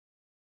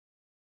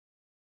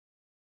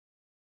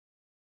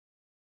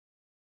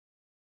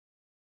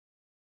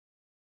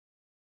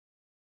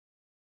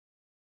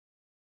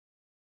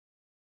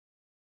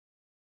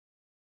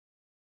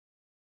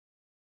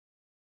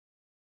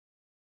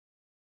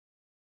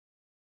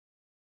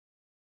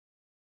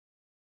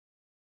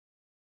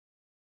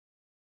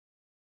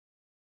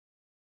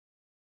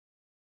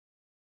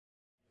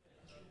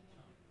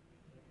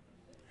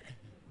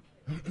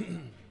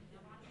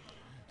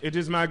It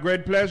is my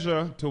great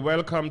pleasure to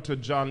welcome to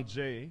John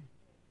Jay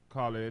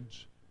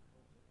College,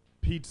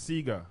 Pete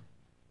Seeger.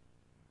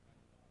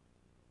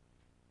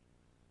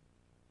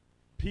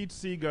 Pete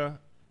Seeger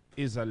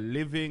is a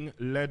living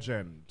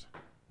legend.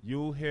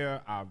 You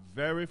here are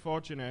very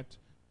fortunate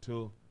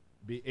to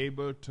be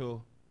able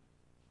to,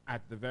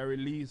 at the very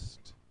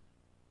least,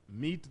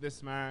 meet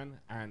this man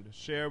and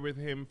share with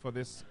him for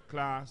this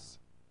class,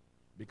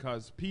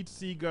 because Pete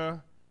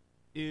Seeger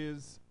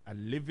is a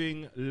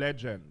living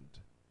legend.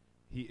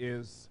 He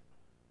is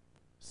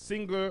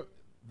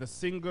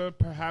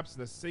perhaps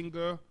the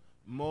single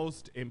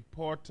most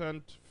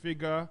important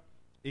figure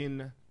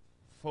in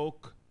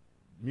folk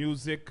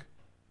music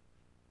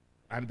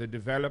and the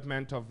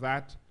development of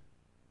that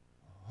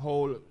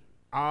whole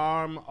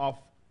arm of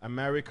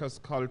America's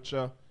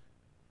culture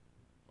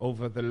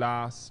over the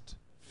last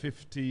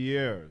 50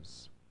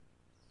 years.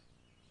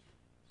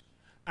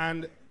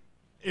 And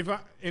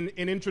in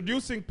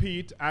introducing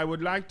Pete, I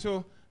would like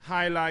to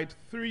highlight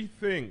three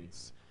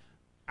things.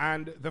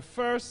 And the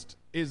first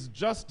is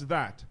just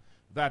that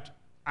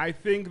I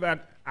think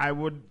that I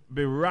would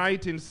be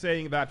right in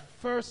saying that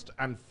first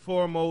and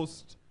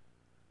foremost,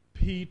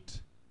 Pete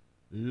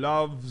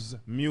loves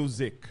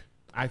music.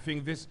 I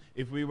think this,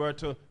 if we were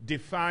to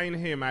define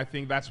him, I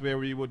think that's where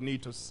we would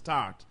need to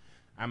start.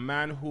 A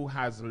man who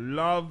has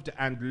loved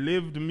and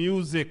lived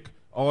music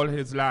all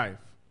his life.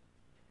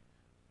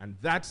 And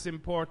that's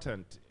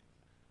important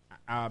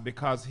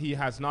because he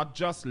has not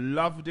just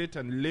loved it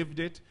and lived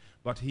it,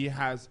 but he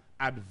has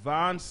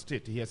advanced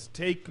it. He has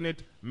taken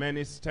it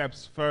many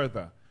steps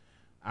further.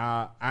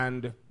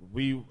 And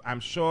I'm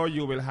sure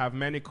you will have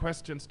many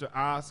questions to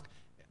ask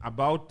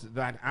about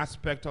that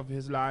aspect of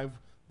his life,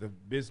 the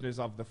business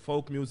of the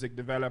folk music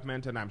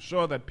development, and I'm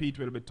sure that Pete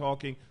will be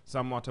talking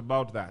somewhat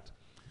about that.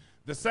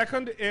 The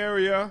second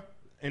area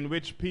in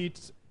which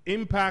Pete's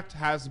impact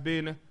has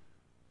been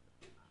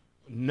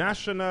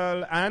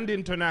national and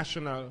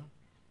international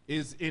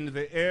is in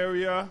the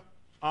area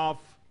of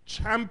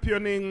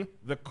championing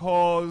the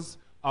cause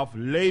of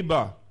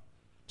labor,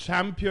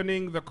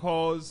 championing the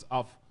cause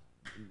of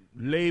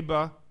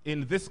labor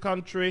in this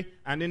country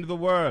and in the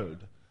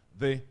world.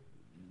 The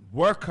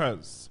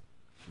workers.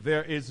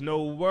 There is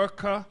no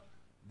worker,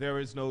 there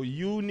is no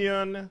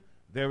union,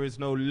 there is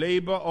no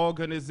labor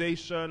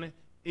organization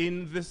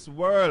in this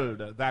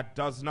world that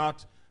does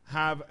not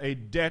have a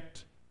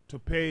debt to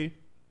pay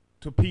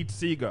to Pete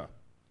Seeger.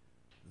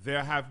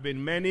 There have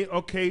been many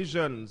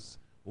occasions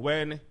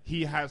when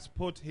he has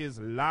put his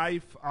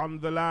life on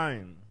the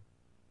line,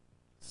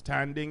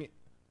 standing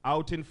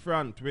out in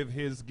front with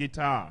his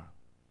guitar,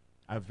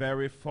 a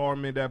very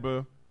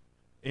formidable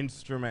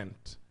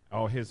instrument,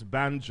 or his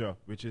banjo,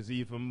 which is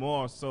even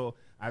more so,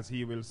 as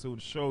he will soon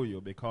show you,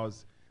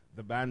 because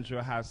the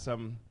banjo has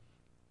some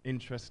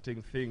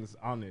interesting things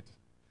on it.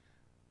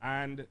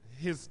 And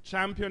his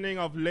championing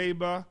of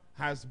labor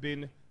has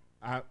been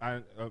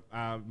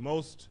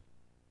most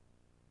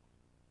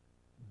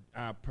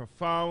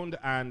profound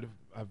and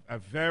a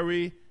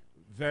very,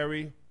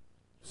 very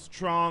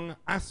strong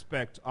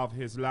aspect of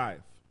his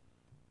life.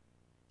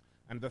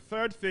 And the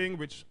third thing,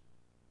 which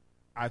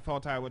I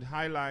thought I would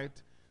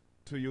highlight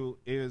to you,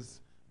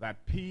 is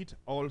that Pete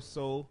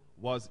also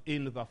was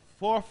in the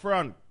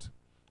forefront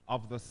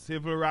of the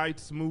civil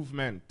rights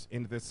movement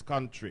in this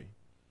country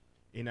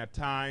in a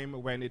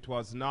time when it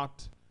was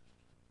not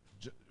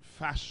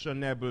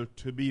fashionable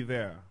to be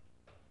there.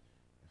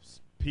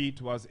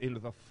 Pete was in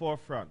the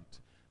forefront,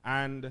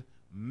 and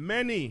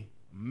many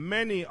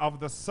of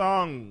the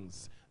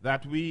songs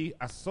that we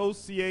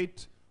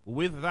associate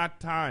with that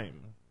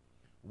time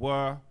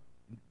were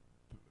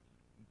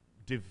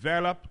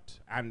developed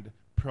and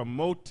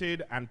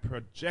promoted and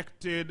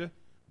projected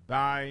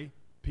by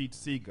Pete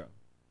Seeger.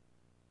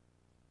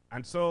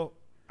 And so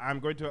I'm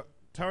going to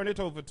turn it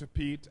over to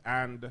Pete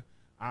and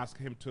ask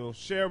him to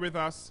share with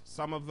us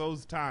some of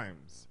those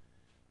times.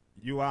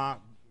 You are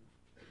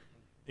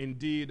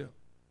indeed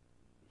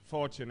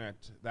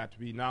fortunate that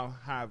we now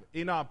have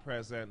in our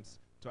presence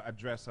to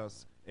address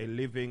us a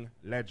living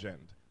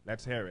legend.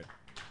 Let's hear it.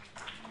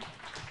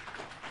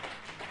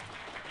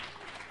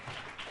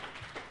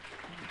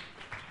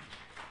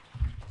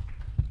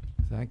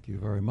 Thank you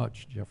very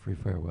much, Geoffrey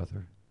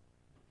Fairweather.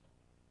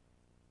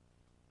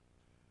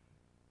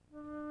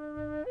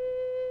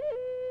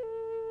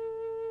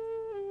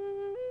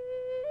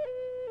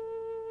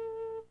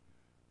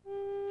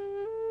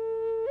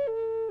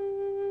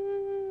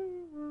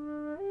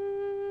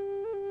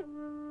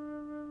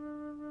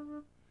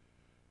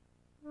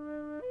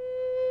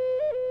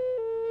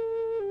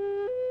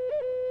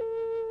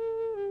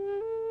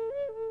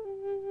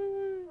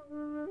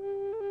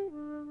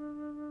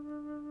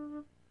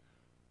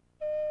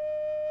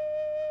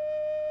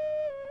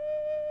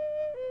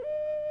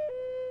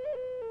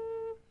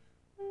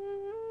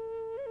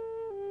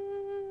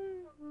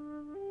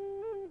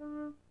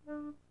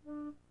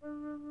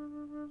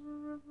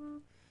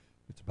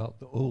 About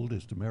the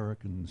oldest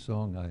American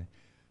song I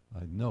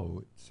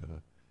know. It's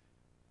a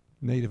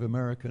Native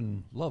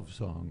American love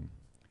song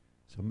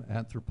some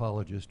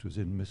anthropologist was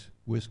in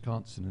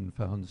Wisconsin and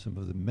found some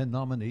of the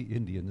Menominee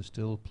Indians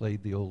still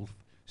played the old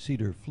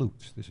cedar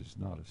flutes. This is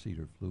not a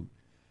cedar flute.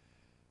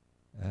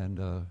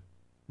 And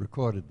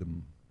recorded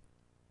them.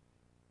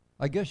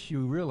 I guess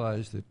you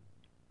realize that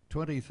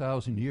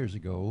 20,000 years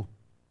ago,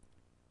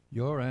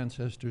 your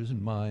ancestors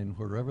and mine,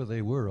 wherever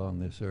they were on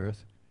this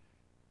earth,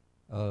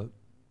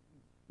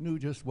 knew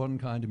just one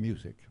kind of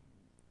music.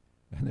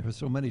 And there are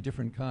so many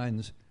different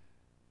kinds.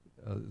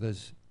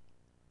 There's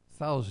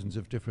thousands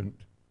of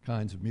different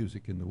kinds of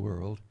music in the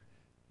world.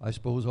 I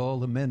suppose all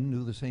the men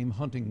knew the same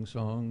hunting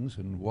songs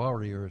and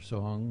warrior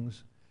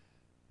songs,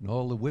 and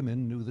all the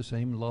women knew the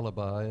same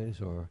lullabies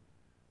or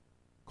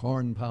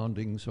corn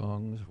pounding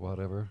songs,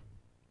 whatever.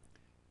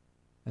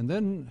 And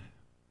then,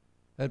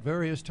 at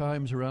various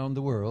times around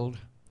the world,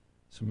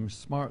 some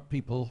smart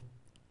people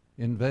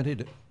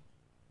invented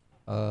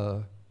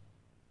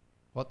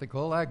what they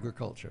call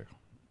agriculture.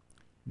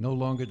 No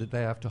longer did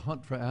they have to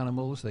hunt for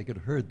animals, they could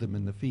herd them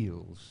in the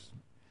fields.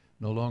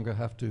 No longer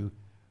have to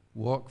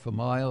walk for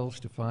miles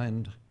to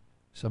find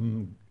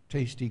some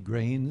tasty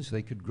grains,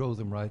 they could grow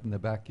them right in the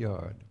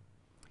backyard.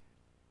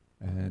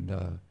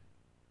 And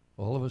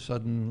all of a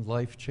sudden,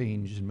 life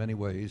changed in many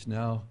ways.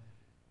 Now,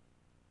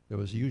 there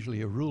was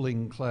usually a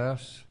ruling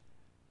class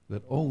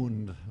that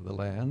owned the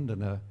land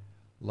and a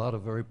lot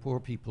of very poor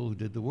people who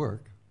did the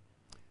work.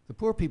 The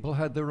poor people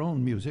had their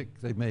own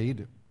music they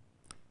made.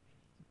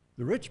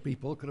 The rich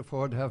people could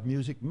afford to have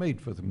music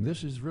made for them.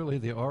 This is really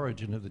the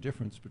origin of the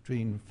difference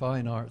between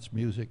fine arts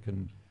music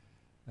and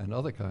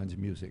other kinds of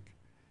music.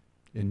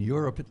 In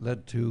Europe, it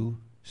led to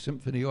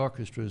symphony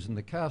orchestras in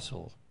the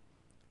castle.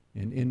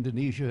 In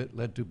Indonesia, it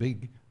led to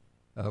big,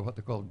 what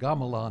they call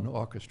gamelan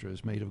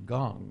orchestras made of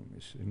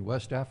gongs. In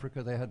West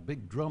Africa, they had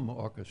big drum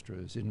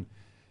orchestras. In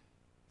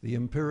the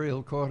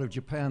imperial court of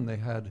Japan, they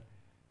had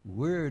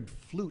weird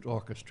flute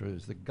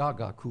orchestras, the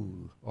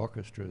gagaku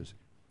orchestras,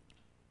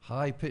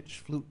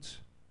 high-pitched flutes.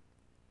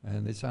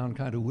 And they sound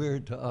kind of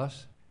weird to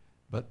us,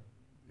 but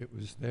it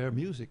was their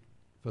music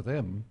for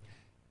them.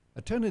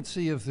 A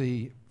tendency of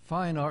the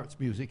fine arts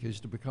music is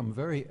to become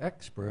very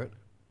expert,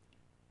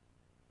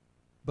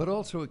 but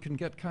also it can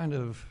get kind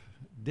of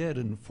dead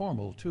and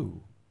formal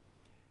too.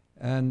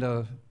 And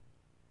the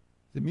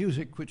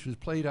music which was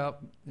played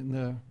out in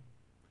the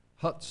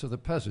huts of the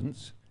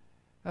peasants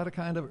had a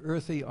kind of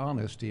earthy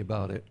honesty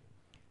about it.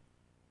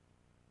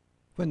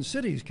 When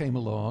cities came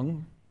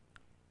along,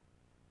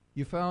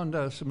 you found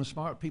some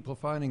smart people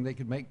finding they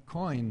could make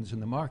coins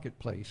in the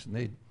marketplace, and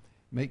they'd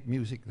make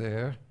music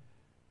there.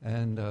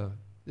 And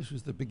this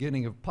was the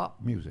beginning of pop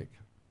music.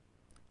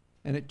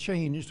 And it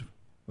changed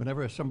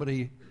whenever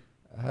somebody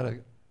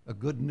had a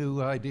good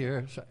new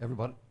idea, so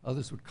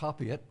others would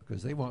copy it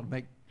because they want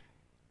to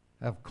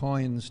have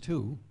coins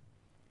too.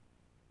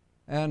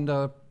 And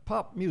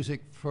pop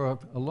music for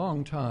a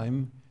long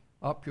time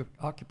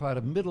occupied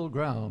a middle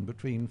ground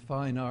between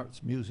fine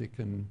arts music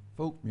and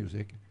folk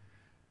music.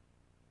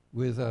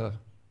 With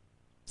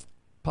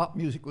pop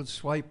music would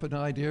swipe an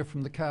idea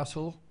from the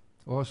castle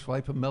or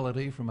swipe a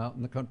melody from out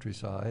in the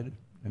countryside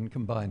and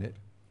combine it.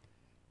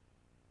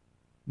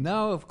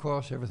 Now, of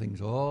course,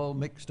 everything's all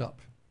mixed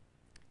up.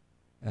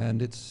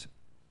 And it's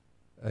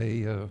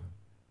a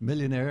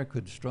millionaire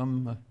could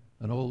strum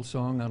an old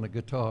song on a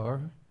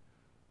guitar,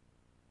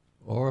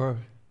 or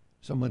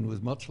someone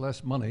with much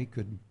less money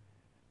could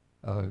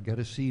get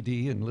a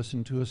CD and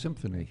listen to a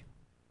symphony,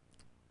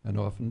 and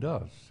often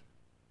does.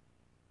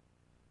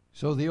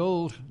 So the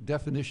old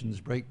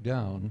definitions break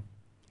down.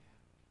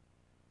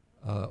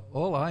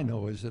 All I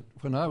know is that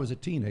when I was a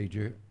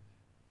teenager,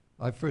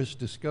 I first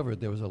discovered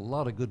there was a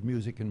lot of good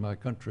music in my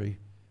country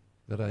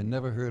that I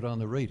never heard on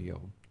the radio.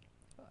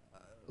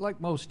 Like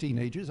most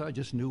teenagers, I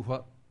just knew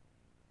what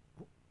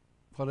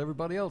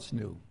everybody else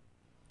knew.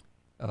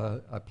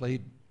 I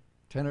played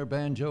tenor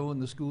banjo in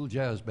the school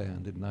jazz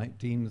band in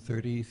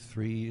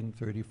 1933 and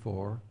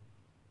 34.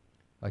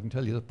 I can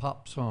tell you the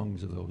pop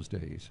songs of those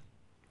days.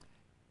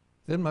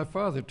 Then my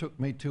father took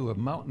me to a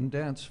mountain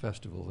dance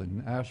festival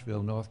in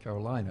Asheville, North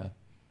Carolina,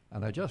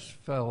 and I just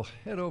fell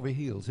head over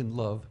heels in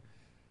love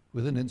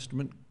with an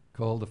instrument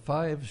called the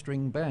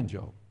 5-string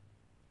banjo.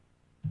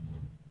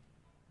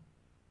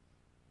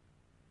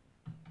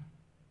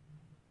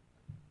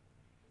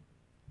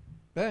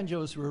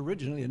 Banjos were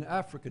originally an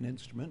African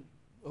instrument.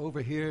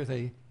 Over here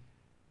they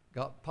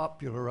got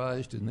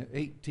popularized in the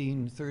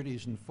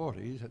 1830s and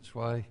 40s. That's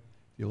why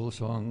the old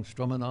song,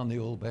 Strumming on the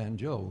Old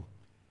Banjo.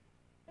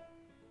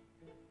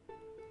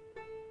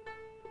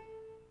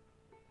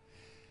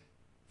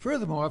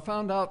 Furthermore, I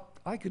found out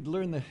I could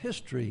learn the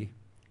history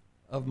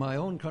of my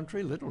own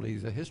country, literally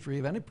the history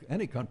of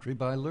any country,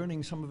 by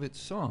learning some of its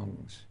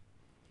songs.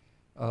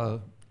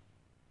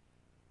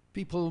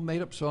 People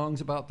made up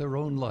songs about their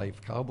own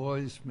life.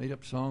 Cowboys made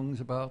up songs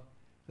about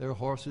their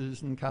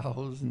horses and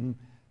cows and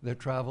their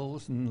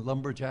travels, and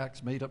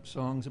lumberjacks made up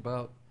songs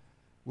about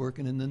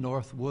working in the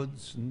North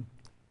Woods. And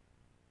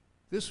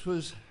this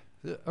was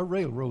a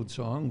railroad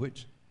song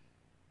which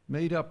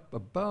made up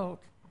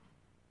about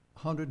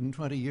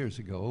 120 years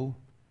ago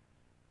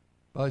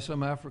by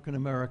some African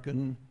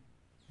American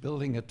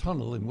building a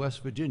tunnel in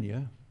West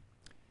Virginia.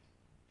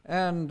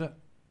 And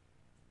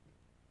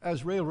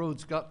as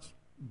railroads got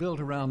built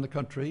around the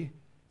country,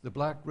 the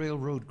black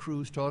railroad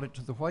crews taught it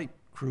to the white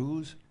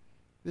crews.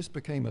 This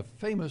became a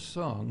famous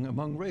song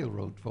among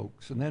railroad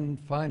folks. And then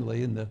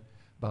finally,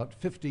 about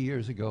 50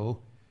 years ago,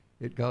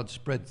 it got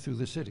spread through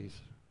the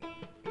cities.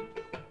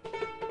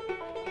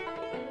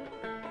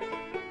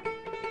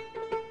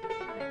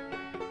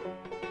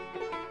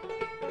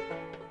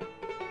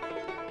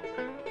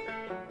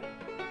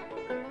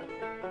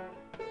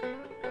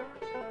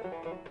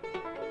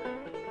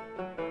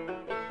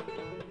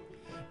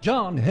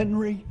 John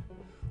Henry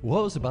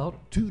was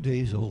about 2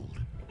 days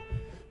old,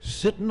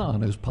 sitting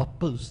on his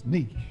papa's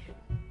knee.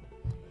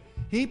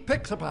 He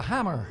picks up a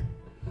hammer,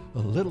 a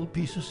little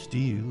piece of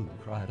steel,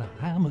 cried, "A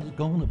hammer's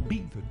gonna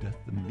be the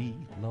death of me,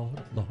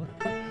 Lord, Lord.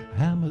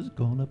 Hammer's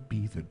gonna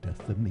be the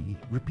death of me."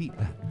 Repeat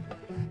that.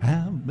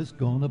 Hammer's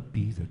gonna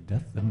be the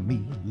death of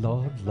me,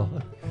 Lord,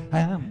 Lord.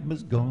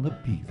 Hammer's gonna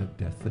be the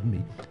death of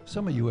me.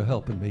 Some of you are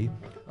helping me,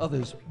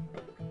 others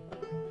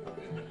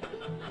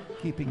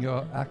keeping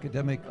your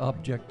academic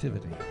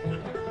objectivity.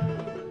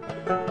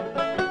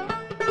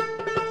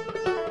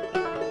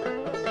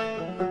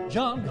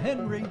 John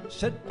Henry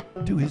said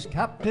to his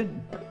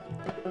captain,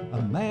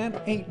 "A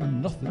man ain't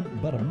nothing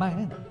but a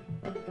man.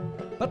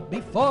 But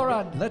before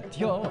I'd let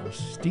your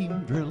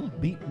steam drill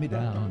beat me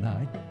down,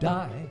 I'd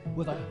die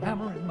with a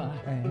hammer in my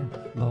hand.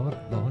 Lord,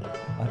 Lord,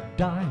 I'd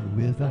die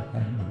with a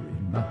hammer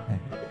in my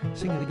hand."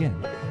 Sing it again.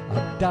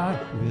 I'd die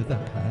with a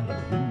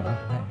hammer in my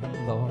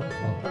hand. Lord,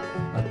 Lord,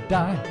 I'd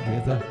die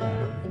with a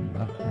hammer in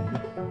my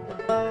hand.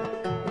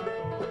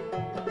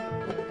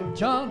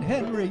 John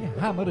Henry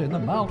hammered in the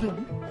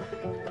mountain.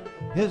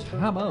 His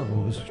hammer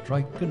was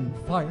striking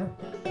fire.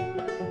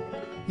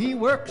 He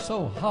worked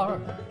so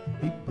hard,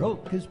 he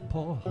broke his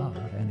poor heart,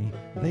 and he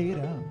laid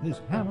down his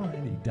hammer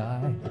and he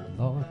died.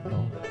 Lord,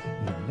 Lord,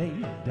 he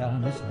laid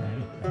down his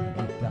hammer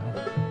and he died.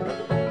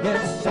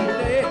 Yes, he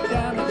laid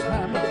down his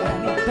hammer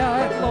and he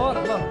died. Lord,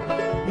 Lord,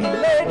 he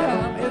laid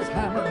down his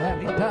hammer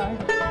and he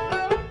died.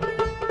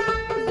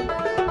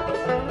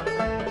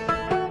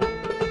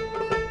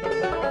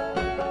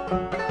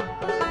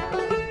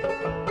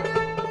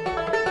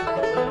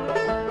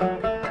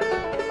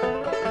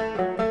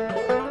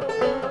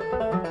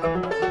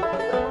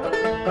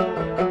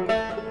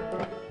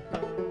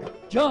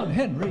 John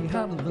Henry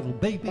had a little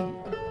baby.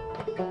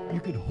 You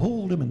could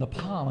hold him in the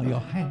palm of your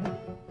hand.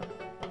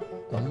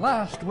 The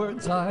last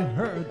words I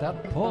heard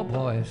that poor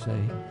boy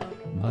say,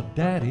 "My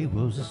daddy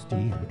was a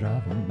steel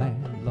driving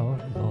man,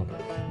 Lord, Lord.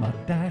 My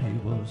daddy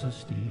was a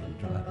steel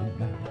driving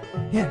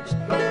man." Yes,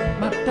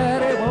 my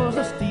daddy was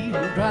a steel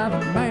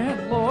driving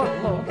man,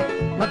 Lord, Lord.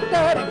 My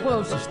daddy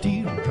was a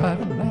steel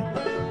driving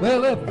man.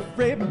 Well,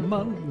 every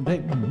Monday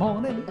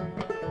morning,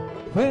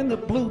 when the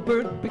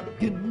bluebird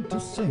begin to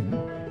sing,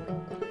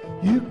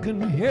 you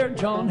can hear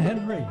John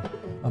Henry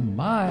a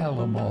mile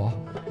or more.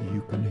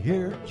 You can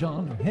hear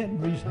John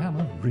Henry's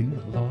hammer ring,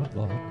 Lord,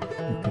 Lord.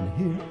 You can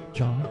hear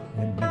John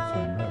Henry's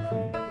hammer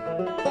ring.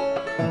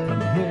 You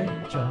can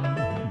hear John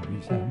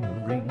Henry's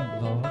hammer ring,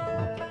 Lord,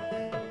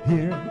 Lord.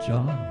 Hear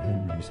John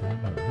Henry's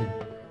hammer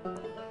ring.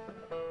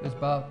 There's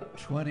about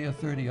 20 or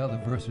 30 other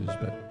verses,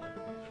 but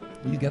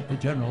you get the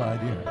general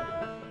idea.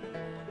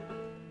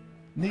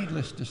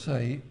 Needless to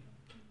say,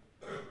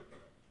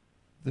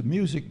 the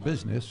music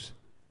business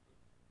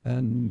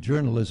and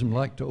journalism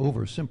like to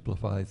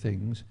oversimplify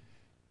things,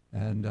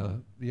 and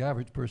the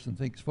average person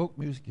thinks folk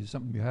music is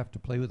something you have to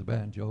play with a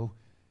banjo,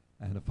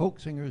 and a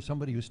folk singer is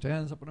somebody who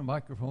stands up on a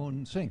microphone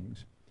and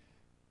sings.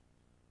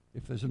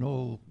 If there's an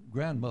old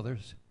grandmother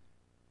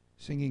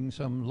singing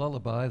some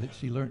lullaby that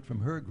she learnt from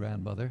her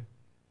grandmother,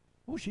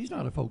 oh, she's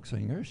not a folk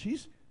singer,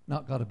 she's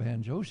not got a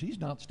banjo, she's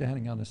not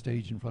standing on a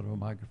stage in front of a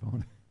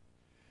microphone.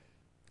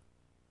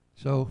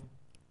 So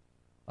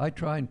I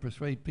try and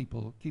persuade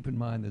people, keep in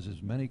mind there's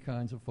as many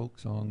kinds of folk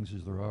songs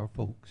as there are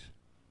folks.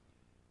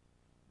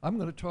 I'm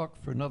going to talk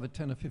for another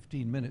 10 or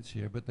 15 minutes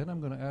here, but then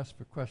I'm going to ask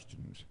for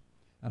questions.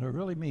 And I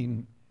really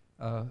mean,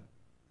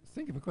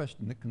 think of a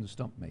question that can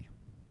stump me.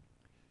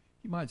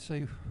 You might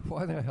say,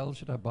 why the hell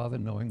should I bother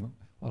knowing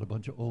what a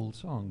bunch of old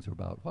songs are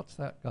about? What's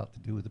that got to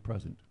do with the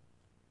present?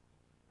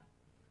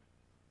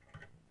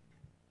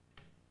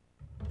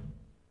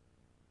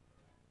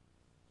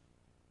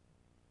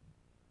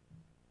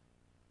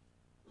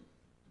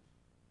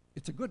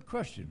 It's a good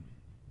question.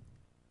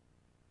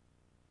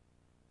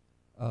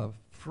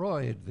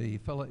 Freud, the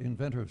fellow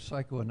inventor of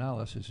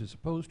psychoanalysis, is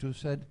supposed to have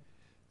said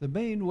the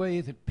main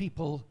way that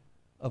people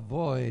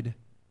avoid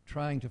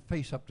trying to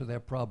face up to their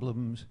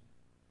problems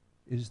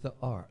is the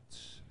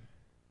arts,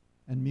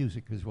 and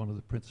music is one of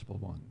the principal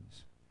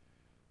ones.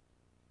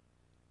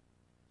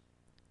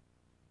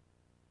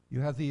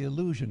 You have the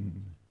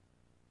illusion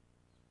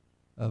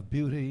of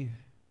beauty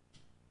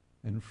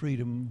and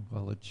freedom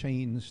while the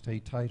chains stay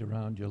tight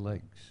around your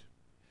legs.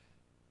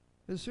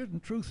 There's certain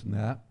truth in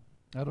that.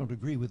 I don't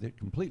agree with it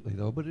completely,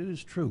 though, but it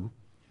is true.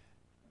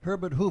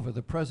 Herbert Hoover,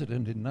 the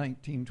president in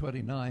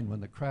 1929,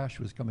 when the crash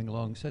was coming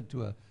along, said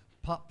to a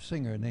pop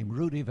singer named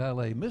Rudy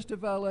Vallee. Mr.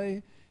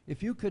 Vallee,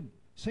 if you could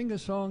sing a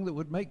song that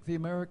would make the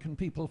American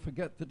people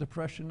forget the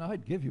Depression,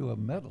 I'd give you a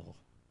medal.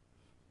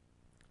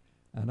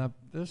 And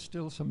there's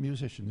still some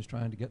musicians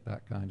trying to get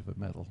that kind of a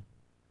medal.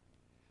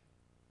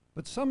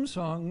 But some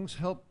songs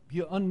help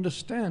you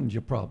understand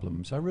your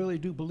problems. I really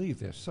do believe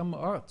this. Some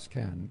arts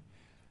can.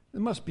 There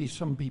must be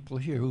some people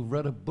here who've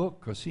read a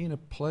book or seen a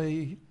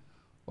play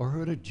or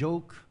heard a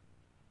joke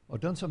or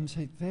done something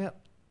and say,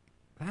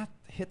 that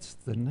hits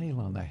the nail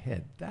on the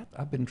head. That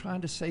I've been trying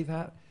to say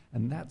that,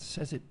 and that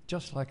says it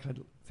just like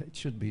it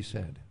should be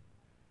said.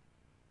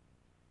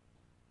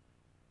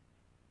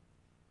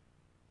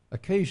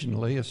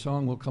 Occasionally, a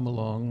song will come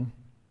along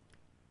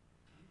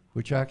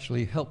which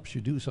actually helps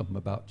you do something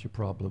about your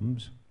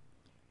problems.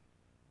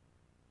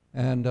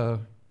 And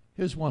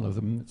here's one of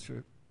them.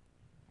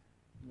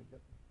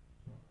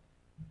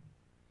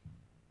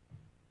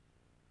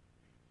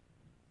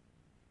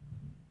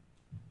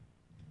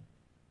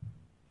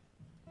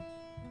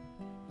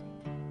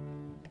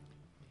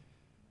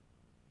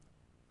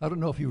 I don't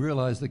know if you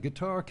realize the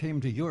guitar came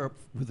to Europe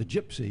with the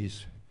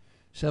gypsies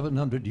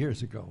 700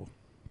 years ago.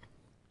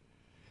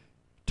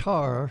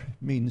 Tar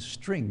means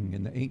string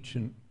in the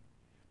ancient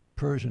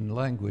Persian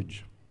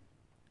language.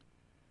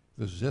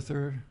 The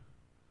zither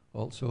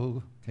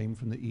also came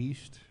from the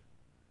east.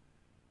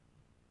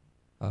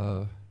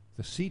 The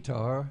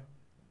sitar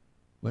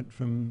went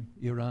from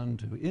Iran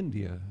to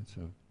India. It's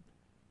a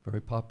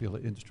very popular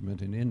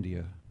instrument in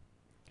India.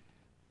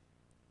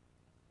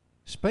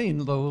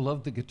 Spain, though,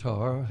 loved the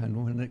guitar,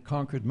 and when it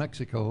conquered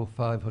Mexico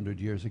 500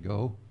 years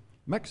ago,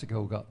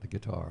 Mexico got the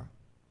guitar.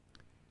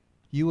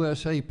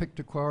 USA picked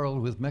a quarrel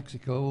with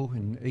Mexico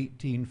in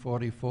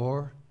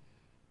 1844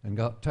 and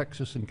got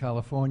Texas and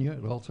California.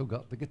 It also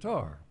got the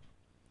guitar.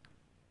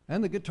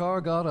 And the guitar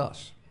got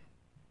us.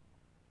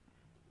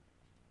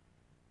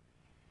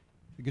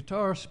 The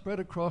guitar spread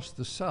across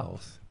the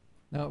South.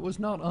 Now, it was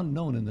not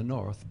unknown in the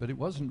North, but it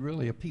wasn't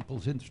really a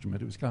people's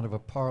instrument. It was kind of a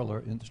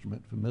parlor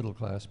instrument for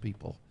middle-class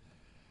people.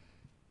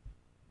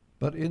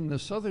 But in the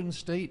southern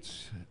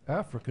states,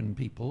 African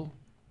people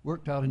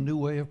worked out a new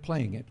way of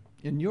playing it.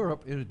 In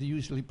Europe, it had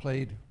usually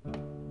played so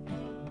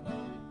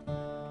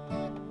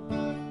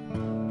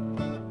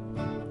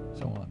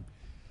on.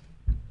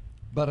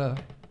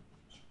 But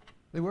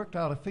they worked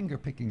out a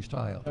finger-picking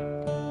style,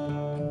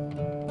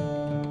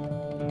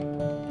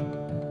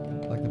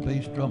 like the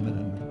bass drum in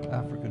an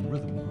African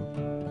rhythm group.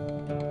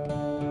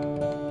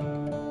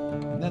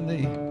 And then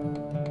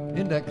the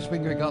index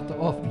finger got the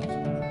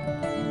offbeat.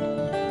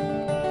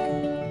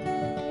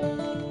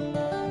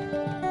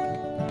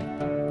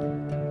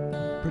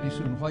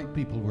 Soon white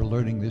people were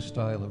learning this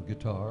style of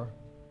guitar,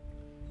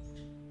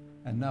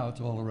 and now it's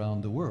all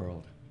around the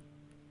world.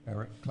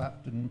 Eric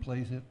Clapton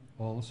plays it,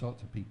 all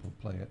sorts of people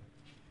play it.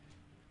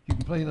 You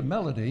can play the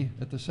melody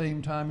at the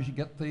same time as you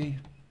get the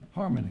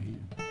harmony.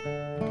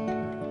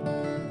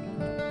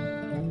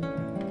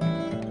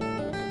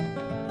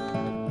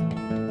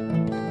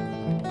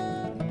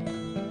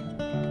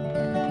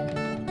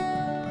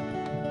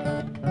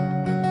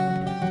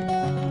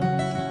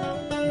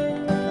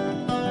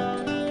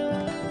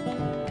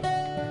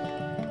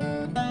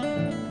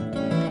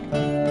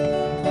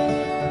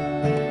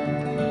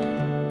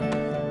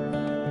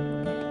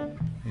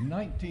 In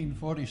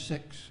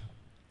 1946,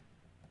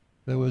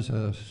 there was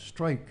a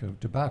strike of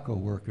tobacco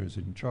workers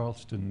in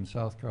Charleston,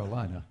 South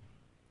Carolina.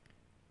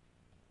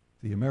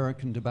 The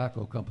American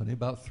Tobacco Company,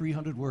 about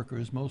 300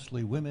 workers,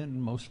 mostly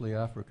women, mostly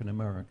African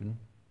American.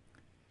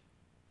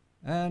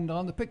 And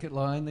on the picket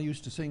line, they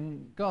used to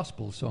sing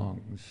gospel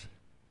songs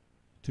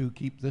to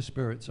keep the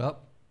spirits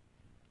up.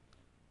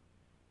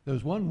 There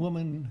was one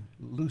woman,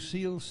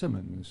 Lucille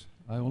Simmons.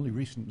 I only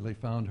recently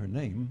found her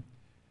name.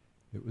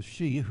 It was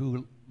she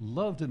who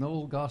loved an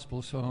old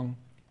gospel song,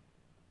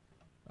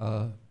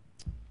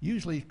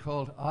 usually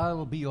called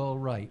I'll Be All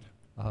Right.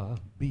 I'll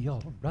be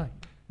all right.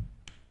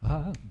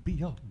 I'll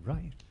be all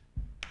right.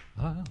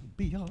 I'll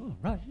be all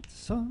right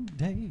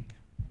someday.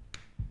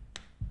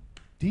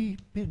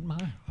 Deep in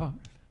my heart,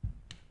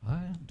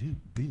 I do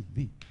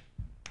believe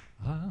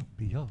I'll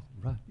be all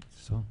right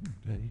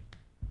someday.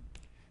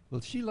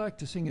 Well, she liked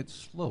to sing it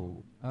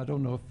slow. I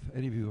don't know if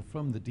any of you are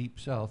from the Deep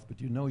South,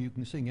 but you know you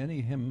can sing any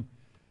hymn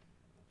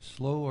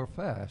slow or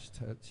fast.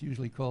 It's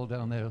usually called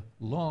down there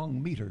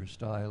long meter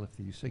style if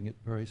you sing it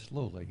very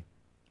slowly.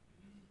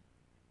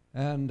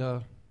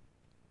 And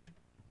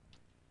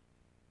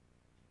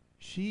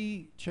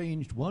she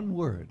changed one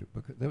word,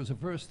 because there was a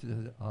verse that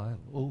said, I'll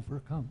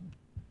overcome,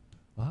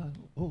 I'll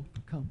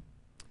overcome.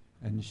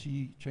 And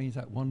she changed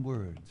that one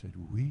word and said,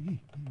 we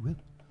will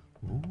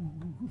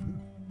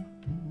overcome.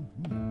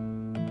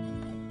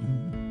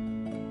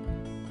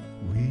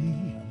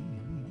 We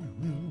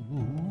will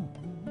overcome.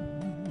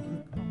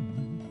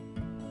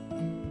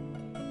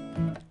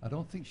 I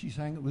don't think she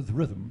sang it with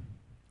rhythm.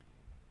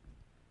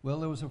 Well,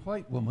 there was a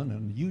white woman, a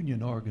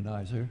union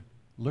organizer,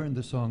 learned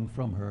the song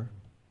from her.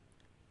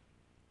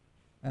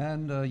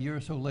 And a year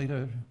or so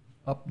later,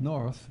 up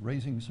north,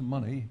 raising some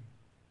money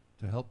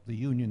to help the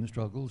union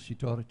struggles, she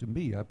taught it to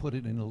me. I put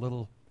it in a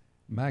little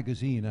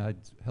magazine I'd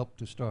helped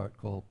to start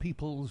called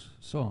People's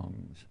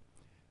Songs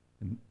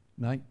in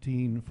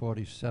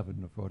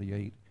 1947 or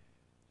 48.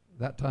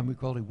 That time we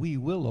called it We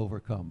Will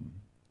Overcome.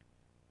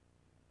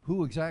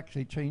 Who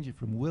exactly changed it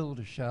from will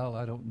to shall,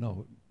 I don't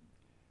know.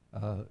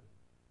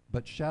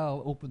 But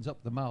shall opens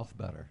up the mouth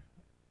better.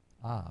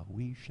 Ah,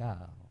 we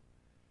shall.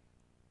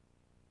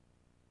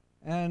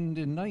 And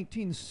in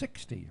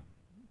 1960,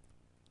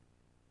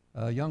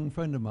 a young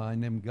friend of mine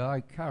named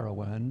Guy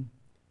Carawan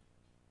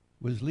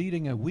was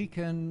leading a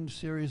weekend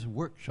series of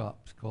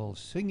workshops called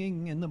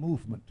Singing in the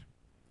Movement.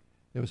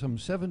 There were some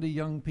 70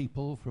 young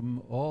people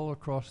from all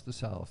across the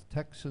South,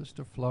 Texas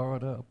to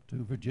Florida up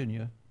to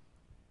Virginia,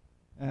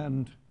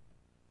 and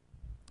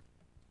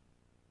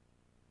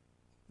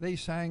they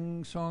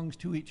sang songs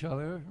to each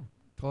other,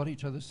 taught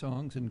each other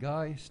songs, and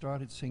Guy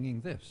started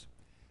singing this.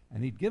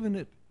 And he'd given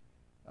it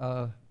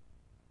a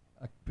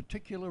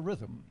particular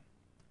rhythm.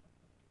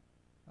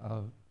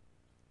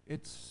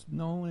 It's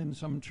known in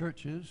some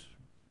churches.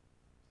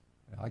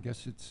 I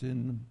guess it's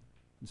in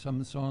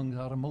some songs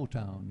out of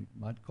Motown. You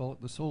might call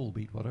it the soul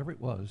beat, whatever it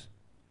was.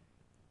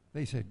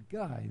 They said,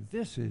 Guy,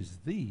 this is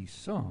the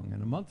song.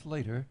 And a month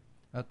later,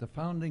 at the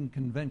founding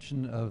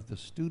convention of the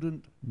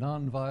Student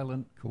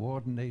Nonviolent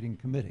Coordinating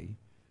Committee,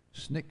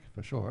 SNCC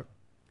for short,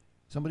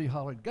 somebody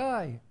hollered,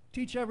 Guy,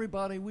 teach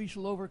everybody We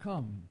Shall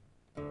Overcome.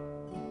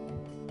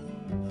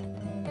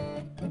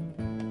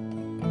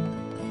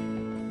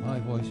 My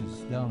voice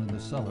is down in the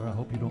cellar. I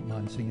hope you don't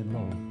mind singing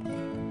low.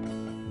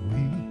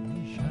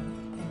 We shall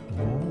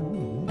overcome.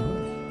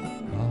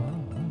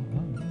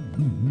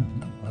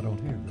 I don't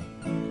hear that.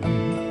 We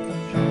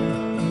shall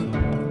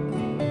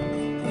overcome.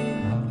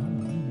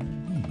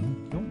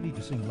 Don't need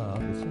to sing loud,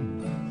 but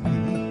sing. We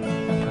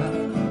shall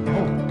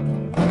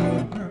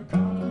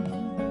overcome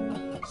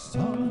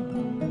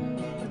someday.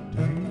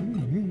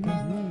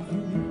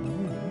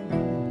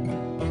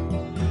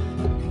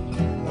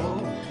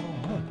 Oh,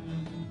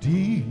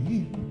 deep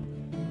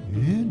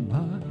in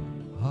my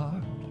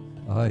heart,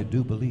 I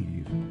do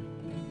believe.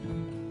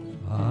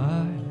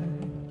 I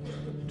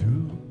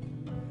do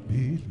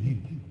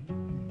believe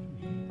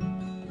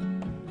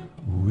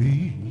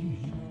we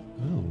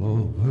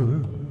will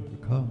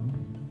overcome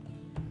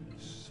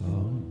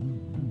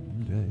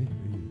someday.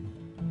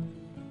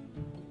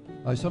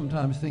 I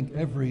sometimes think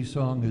every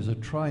song is a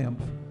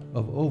triumph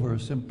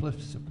of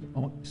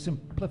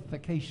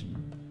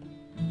simplification.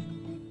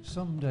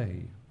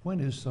 Someday. When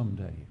is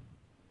someday?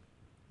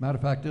 Matter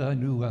of fact, I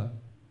knew a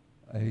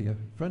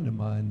friend of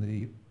mine,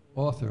 the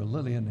author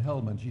Lillian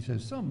Hellman. She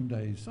says,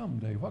 someday,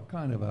 someday. What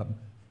kind of a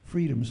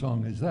freedom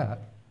song is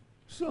that?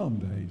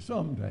 Someday,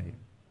 someday.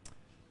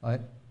 I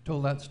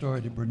told that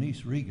story to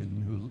Bernice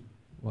Regan, who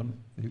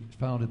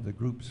founded the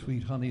group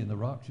Sweet Honey in the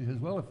Rock. She says,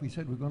 well, if we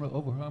said we're going to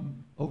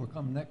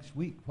overcome next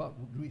week, what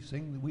would we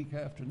sing the week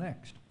after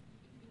next?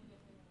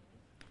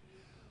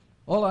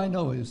 All I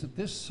know is that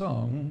this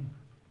song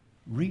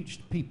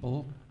reached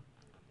people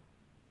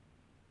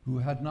who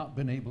had not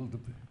been able to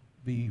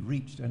be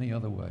reached any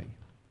other way.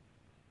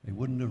 They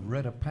wouldn't have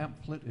read a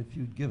pamphlet if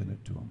you'd given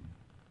it to them.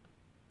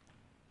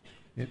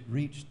 It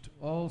reached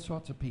all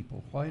sorts of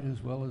people, white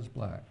as well as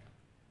black,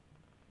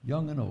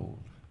 young and old.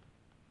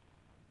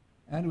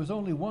 And it was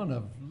only one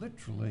of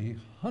literally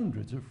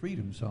hundreds of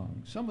freedom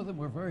songs. Some of them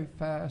were very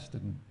fast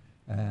and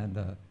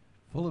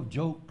full of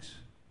jokes.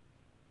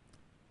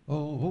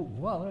 Oh,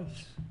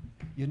 Wallace,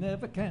 you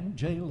never can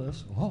jail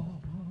us. Oh,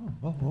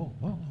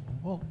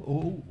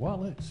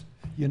 Wallace,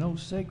 you know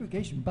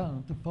segregation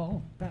bound to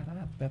fall.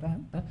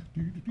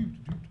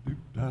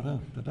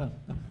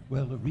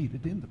 Well, I read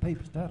it in the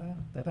papers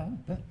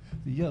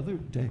the other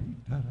day.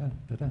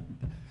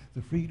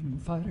 The freedom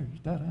fighters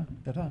are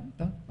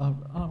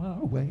on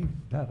our way.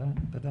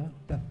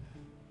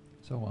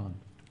 So on.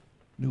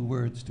 New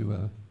words to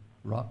a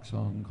rock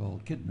song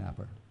called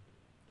Kidnapper.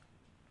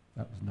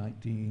 That was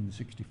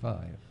 1965,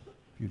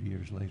 a few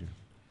years later.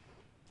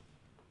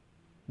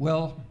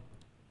 Well,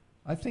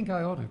 I think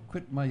I ought to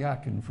quit my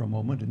yakking for a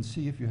moment and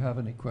see if you have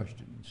any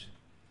questions.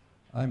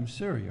 I'm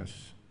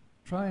serious.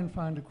 Try and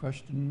find a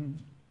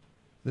question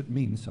that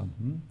means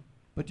something,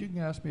 but you can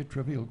ask me a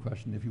trivial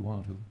question if you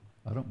want to.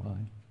 I don't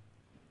mind.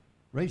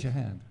 Raise your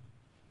hand.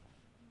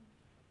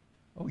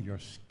 Oh, you're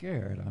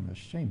scared. I'm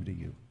ashamed of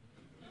you.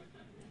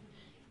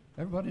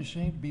 Everybody's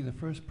ashamed to be the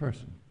first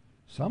person.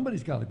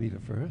 Somebody's got to be the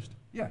first.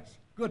 Yes,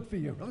 good for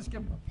you. Let's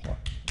give them applause.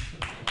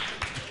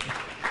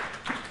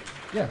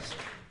 Yes.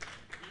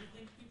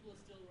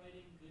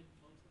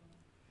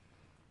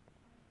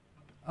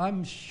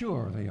 I'm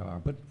sure they are,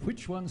 but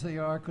which ones they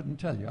are, I couldn't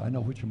tell you. I know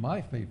which are my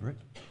favorite.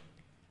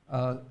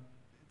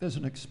 There's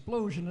an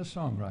explosion of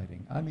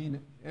songwriting. I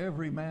mean,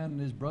 every man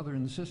and his brother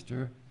and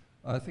sister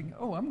think,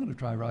 oh, I'm going to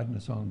try writing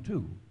a song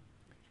too.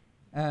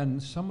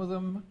 And some of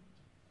them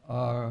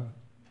are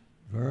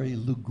very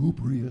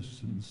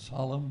lugubrious and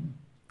solemn.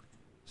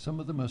 Some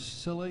of them are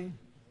silly.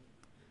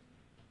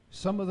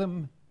 Some of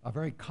them are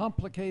very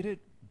complicated.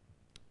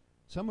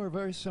 Some are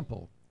very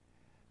simple.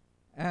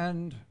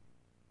 And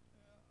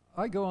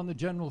I go on the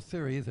general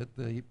theory that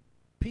the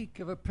peak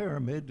of a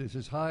pyramid is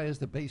as high as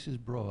the base is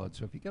broad.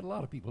 So if you get a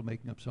lot of people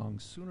making up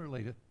songs, sooner or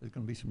later there's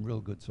going to be some real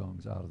good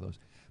songs out of those.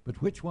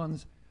 But which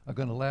ones are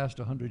going to last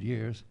 100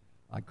 years,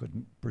 I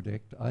couldn't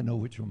predict. I know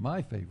which are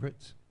my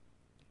favorites,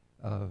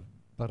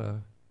 but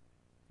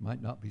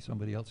might not be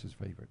somebody else's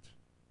favorites.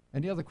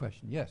 Any other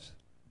question? Yes?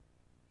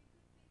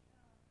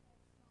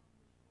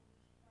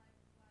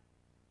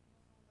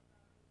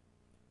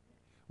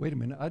 Wait a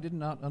minute, I did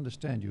not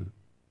understand you.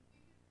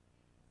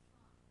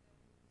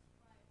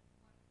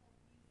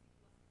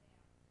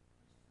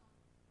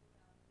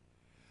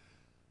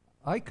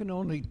 I can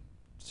only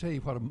say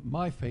what are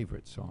my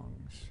favorite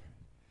songs.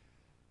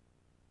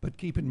 But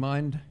keep in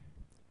mind,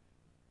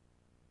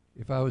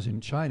 if I was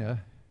in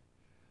China,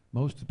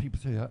 most of the people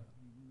say,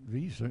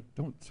 these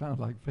don't sound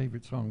like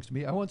favorite songs to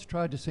me. I once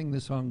tried to sing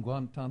the song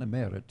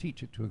Guantanamera,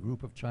 teach it to a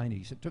group of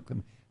Chinese. It took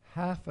them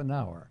half an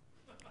hour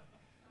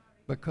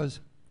because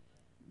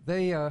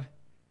they,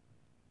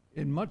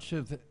 in much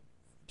of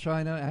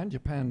China and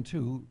Japan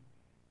too,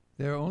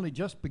 they're only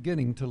just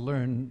beginning to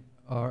learn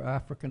our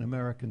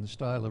African-American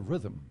style of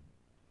rhythm.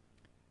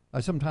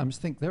 I sometimes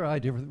think their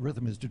idea of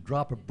rhythm is to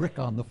drop a brick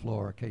on the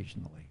floor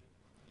occasionally,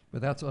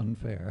 but that's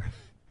unfair.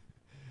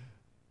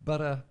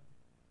 But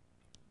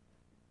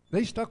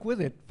they stuck with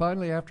it.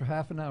 Finally, after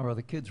half an hour,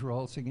 the kids were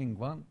all singing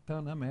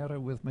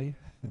Guantanamera with me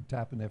and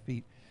tapping their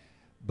feet.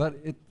 But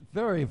it's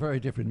very,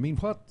 very different. I mean,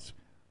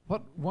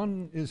 what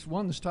one is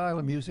one style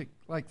of music,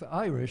 like the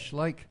Irish,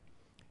 like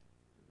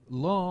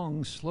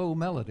long, slow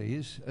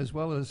melodies as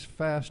well as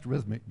fast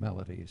rhythmic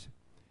melodies.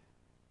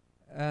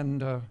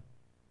 And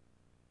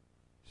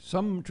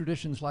some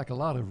traditions like a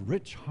lot of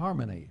rich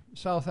harmony.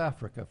 South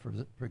Africa,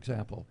 for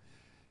example.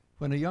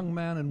 When a young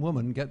man and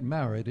woman get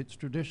married, it's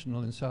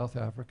traditional in South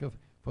Africa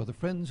for the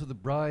friends of the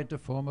bride to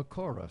form a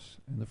chorus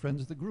and the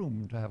friends of the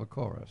groom to have a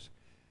chorus.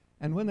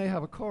 And when they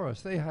have a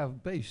chorus, they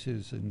have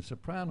basses and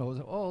sopranos,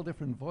 all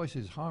different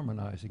voices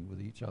harmonizing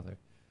with each other.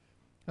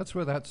 That's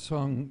where that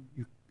song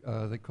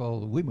they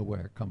call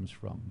Wimaware comes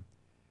from.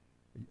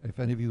 If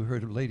any of you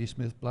heard of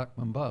Ladysmith Black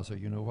Mambazo,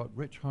 you know what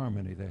rich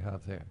harmony they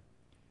have there.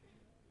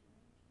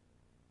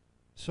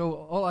 So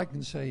all I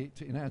can say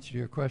in answer to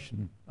your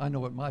question, I know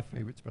what my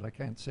favorites, but I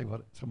can't say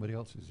what somebody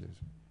else's is.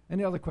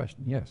 Any other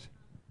question? Yes.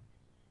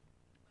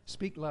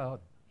 Speak loud.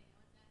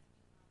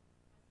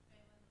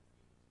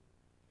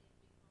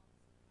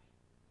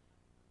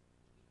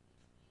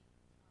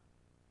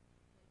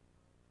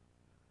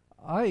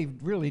 I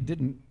really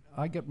didn't.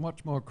 I get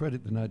much more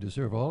credit than I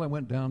deserve. All I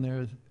went down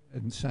there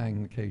and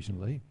sang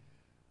occasionally.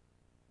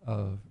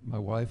 My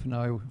wife and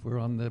I were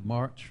on the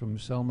march from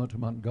Selma to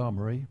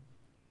Montgomery,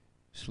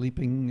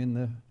 sleeping in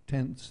the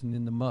tents and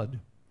in the mud.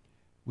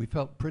 We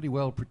felt pretty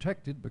well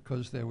protected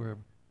because there were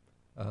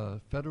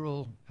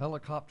federal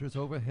helicopters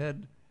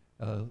overhead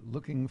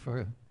looking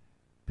for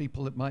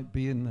people that might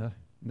be in the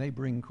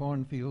neighboring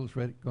cornfields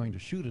going to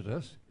shoot at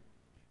us.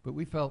 But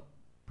we felt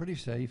pretty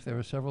safe. There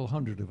were several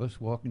hundred of us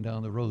walking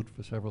down the road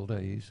for several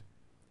days.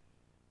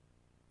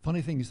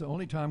 Funny thing is, the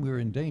only time we were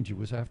in danger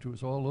was after it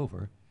was all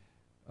over.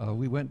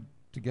 We went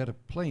to get a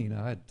plane.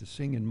 I had to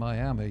sing in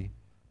Miami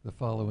the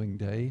following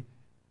day,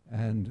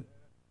 and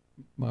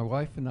my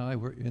wife and I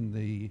were in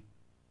the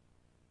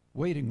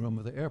waiting room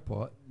of the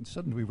airport, and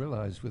suddenly we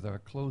realized with our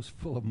clothes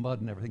full of mud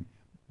and everything,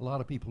 a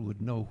lot of people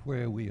would know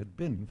where we had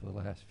been for the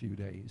last few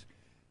days.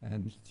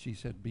 And she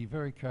said, be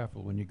very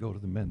careful when you go to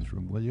the men's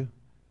room, will you?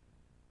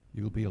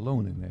 You'll be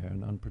alone in there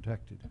and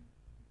unprotected.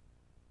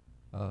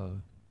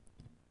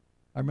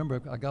 I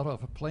remember I got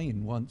off a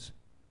plane once,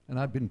 and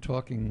I'd been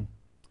talking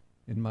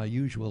in my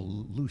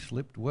usual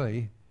loose-lipped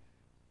way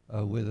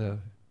with a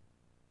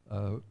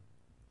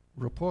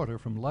reporter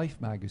from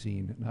Life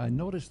magazine, and I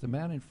noticed the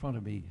man in front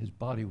of me, his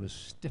body was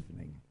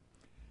stiffening.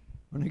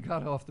 When he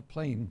got off the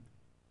plane,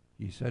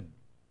 he said,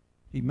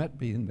 he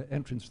met me in the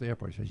entrance of the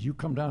airport. He says, you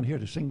come down here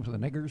to sing for the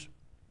niggers?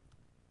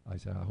 I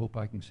said, I hope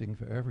I can sing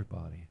for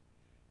everybody.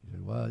 He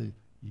said, well,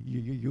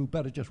 you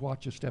better just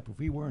watch your step. If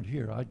we weren't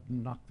here, I'd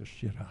knock the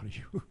shit out of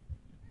you.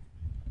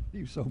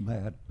 He was so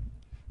mad.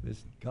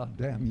 This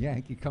goddamn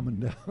Yankee coming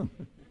down.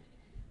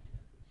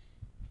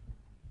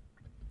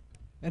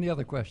 Any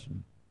other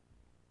question?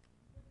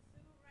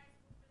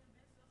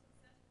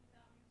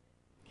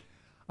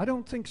 I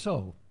don't think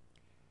so.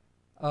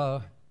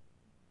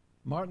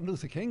 Martin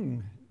Luther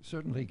King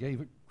certainly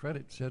gave it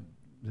credit, said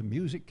the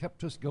music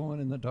kept us going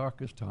in the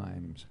darkest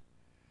times.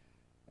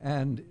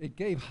 And it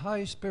gave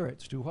high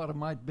spirits to what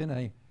might have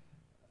been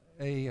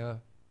a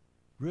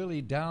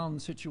really down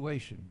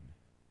situation.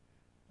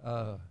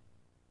 Well,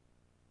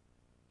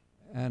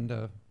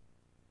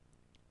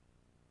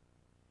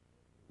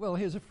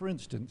 here's a for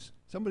instance.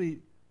 Somebody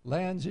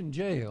lands in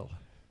jail,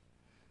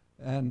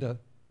 and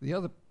the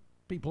other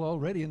people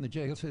already in the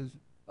jail says,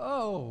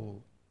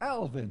 oh,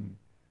 Alvin,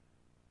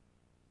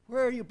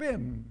 where you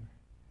been?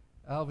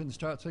 Alvin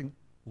starts saying,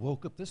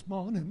 woke up this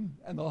morning,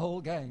 and the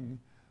whole gang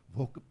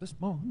woke up this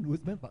morning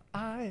with my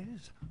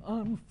eyes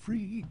on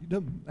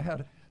freedom. I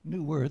had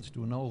new words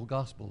to an old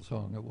gospel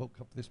song. I woke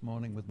up this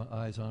morning with my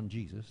eyes on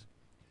Jesus.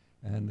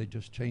 And they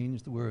just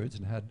changed the words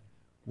and had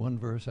one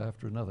verse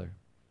after another.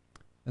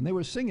 And they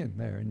were singing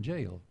there in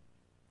jail.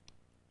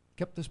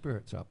 Kept the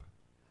spirits up.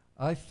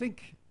 I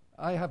think,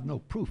 I have no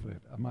proof of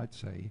it, I might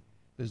say.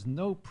 There's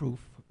no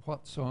proof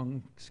what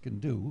songs can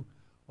do.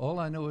 All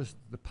I know is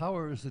the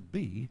powers that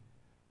be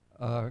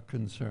are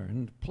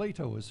concerned.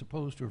 Plato is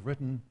supposed to have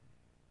written,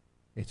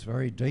 "It's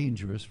very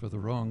dangerous for the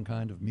wrong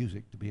kind of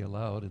music to be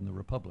allowed in the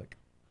Republic."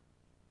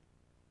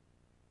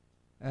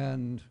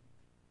 And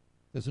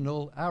there's an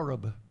old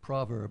Arab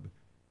proverb,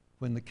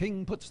 "When the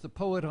king puts the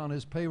poet on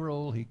his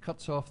payroll, he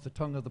cuts off the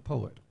tongue of the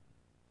poet."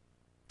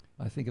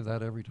 I think of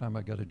that every time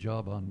I get a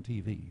job on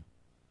TV.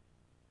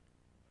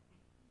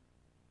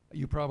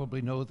 You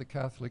probably know the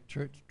Catholic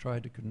Church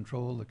tried to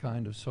control the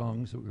kind of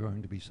songs that were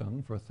going to be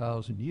sung for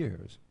 1,000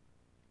 years.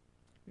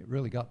 It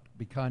really got to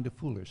be kind of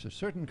foolish. A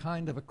certain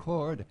kind of a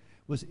chord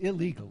was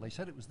illegal. They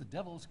said it was the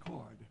devil's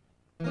chord.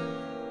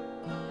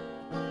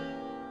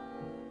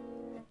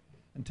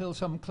 Until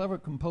some clever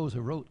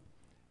composer wrote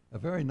a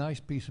very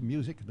nice piece of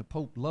music, and the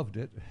Pope loved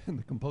it, and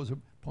the composer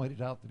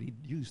pointed out that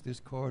he'd used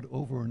this chord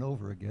over and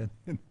over again.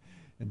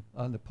 And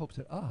the Pope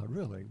said, "Ah,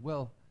 really?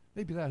 Well,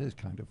 maybe that is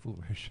kind of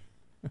foolish."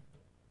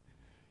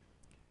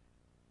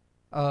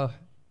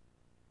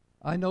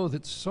 I know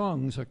that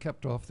songs are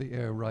kept off the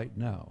air right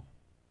now.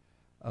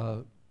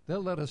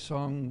 They'll let a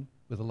song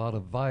with a lot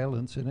of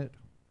violence in it.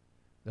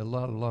 There'll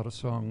a lot of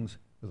songs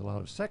with a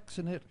lot of sex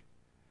in it.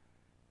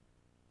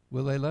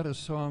 Will they let a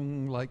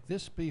song like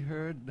this be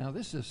heard? Now,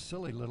 this is a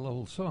silly little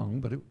old song,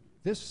 but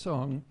this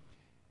song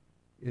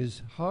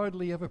is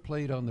hardly ever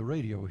played on the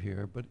radio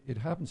here, but it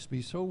happens to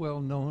be so well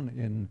known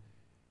in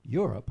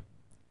Europe.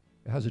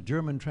 It has a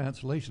German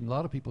translation. A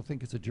lot of people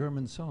think it's a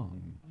German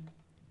song.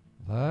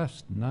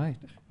 Last night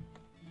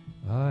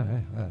I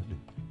had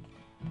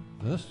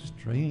the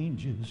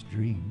strangest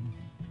dream.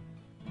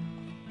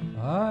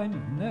 I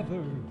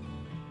never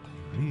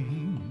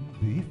dreamed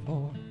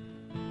before.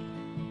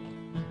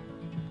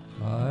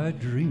 I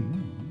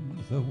dreamed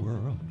the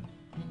world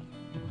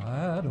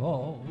had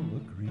all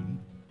agreed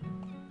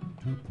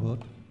to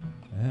put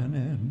an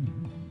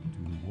end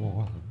to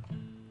war.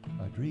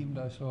 I dreamed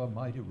I saw a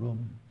mighty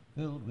room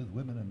filled with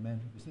women and men.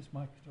 Is this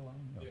mic still on?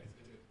 No. Yes,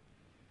 it is.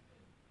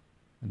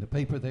 And the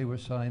paper they were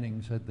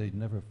signing said they'd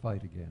never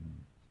fight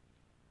again.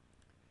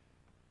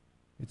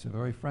 It's a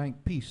very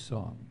frank peace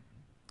song.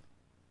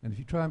 And if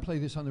you try and play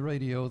this on the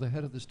radio, the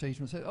head of the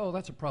station will say, "Oh,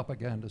 that's a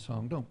propaganda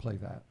song, don't play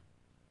that."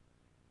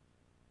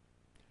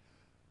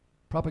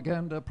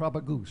 Propaganda,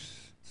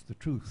 propagoose. It's the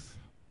truth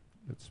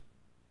that's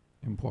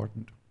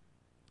important.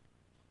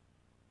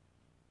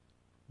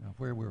 Now,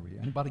 where were we?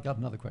 Anybody got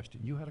another question?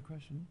 You had a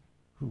question?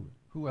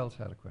 Who else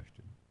had a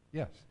question?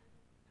 Yes.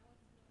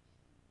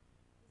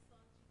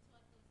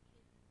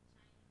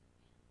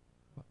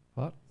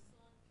 What?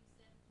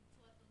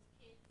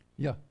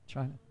 Yeah,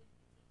 China.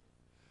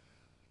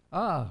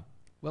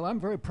 Well, I'm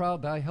very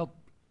proud that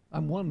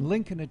I'm one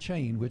link in a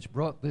chain which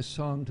brought this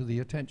song to the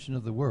attention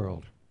of the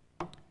world.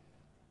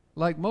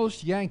 Like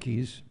most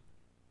Yankees,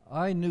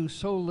 I knew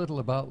so little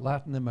about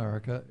Latin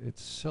America,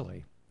 it's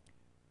silly.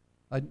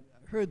 I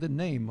heard the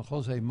name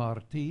Jose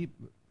Marti.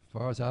 As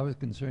far as I was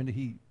concerned,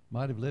 he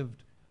might have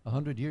lived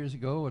 100 years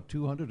ago or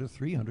 200 or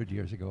 300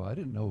 years ago. I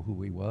didn't know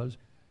who he was.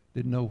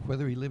 Didn't know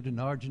whether he lived in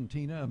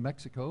Argentina or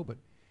Mexico, but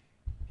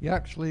he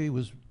actually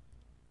was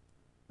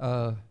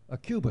a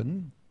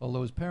Cuban,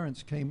 although his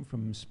parents came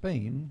from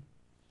Spain.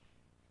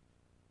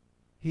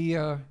 He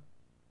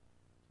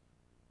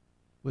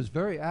was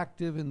very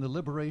active in the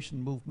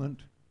liberation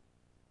movement.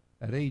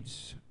 At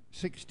age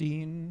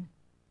 16,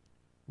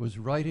 was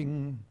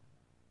writing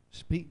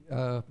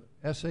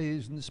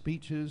essays and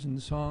speeches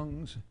and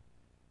songs,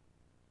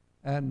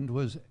 and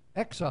was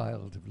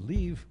exiled to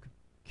leave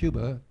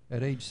Cuba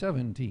at age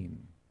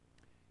 17.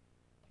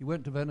 He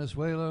went to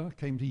Venezuela,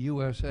 came to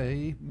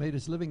USA, made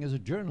his living as a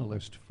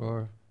journalist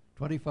for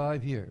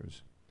 25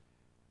 years.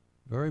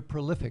 Very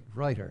prolific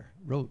writer,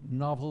 wrote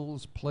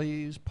novels,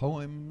 plays,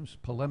 poems,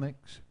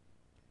 polemics.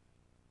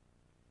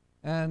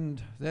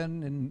 And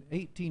then in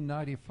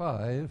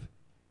 1895,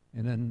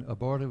 in an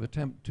abortive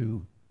attempt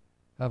to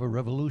have a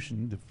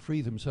revolution to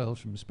free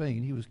themselves from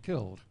Spain, he was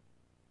killed.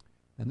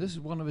 And this is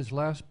one of his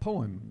last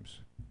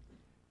poems.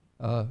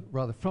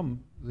 Rather,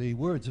 from the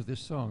words of this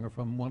song are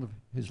from one of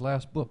his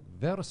last book,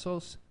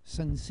 Versos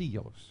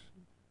Sencillos,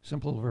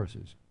 simple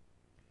verses.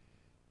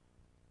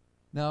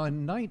 Now,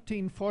 in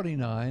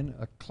 1949,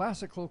 a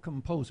classical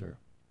composer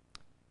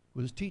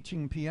was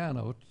teaching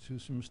piano to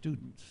some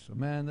students, a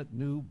man that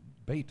knew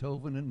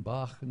Beethoven and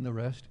Bach and the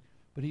rest,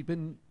 but he'd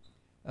been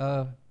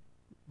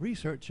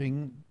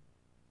researching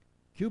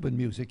Cuban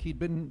music.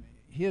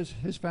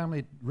 His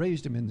family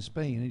raised him in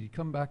Spain, and he'd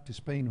come back to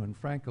Spain when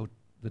Franco,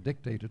 the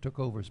dictator, took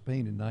over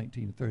Spain in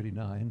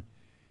 1939.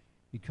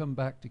 He'd come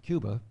back to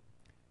Cuba,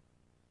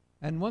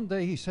 and one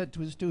day he said to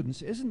his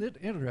students, "Isn't it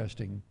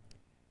interesting?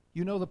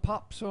 You know the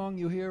pop song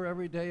you hear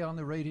every day on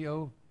the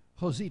radio?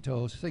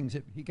 Josito sings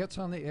it." He gets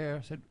on the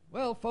air, said,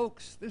 "Well,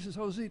 folks, this is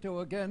Josito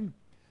again.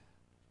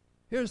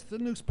 Here's the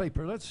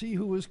newspaper. Let's see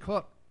who was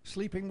caught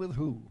sleeping with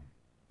who."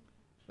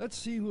 Let's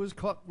see who is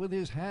caught with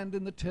his hand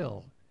in the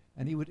till.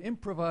 And he would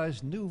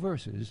improvise new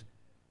verses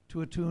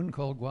to a tune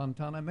called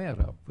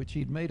Guantanamera, which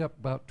he'd made up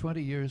about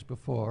 20 years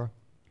before,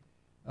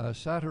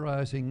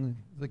 satirizing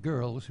the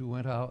girls who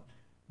went out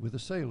with the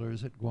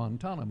sailors at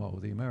Guantanamo,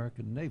 the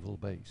American naval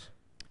base.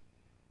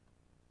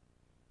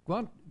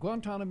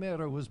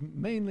 Guantanamera was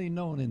mainly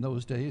known in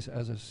those days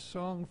as a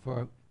song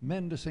for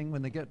men to sing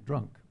when they get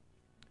drunk.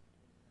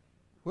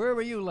 Where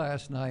were you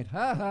last night?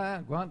 Ha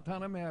ha,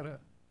 Guantanamera.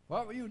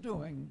 What were you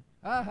doing?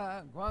 Ha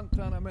ha,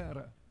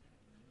 Guantanamera.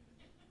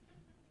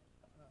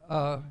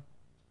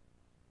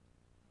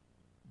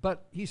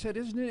 But he said,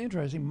 isn't it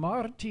interesting?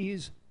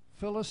 Marty's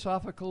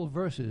philosophical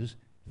verses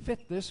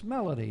fit this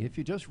melody. If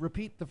you just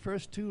repeat the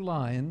first two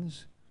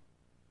lines,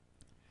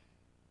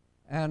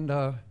 and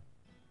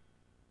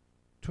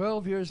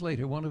 12 years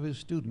later, one of his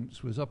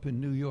students was up in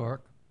New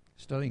York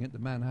studying at the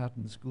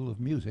Manhattan School of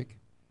Music,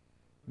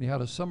 and he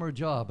had a summer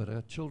job at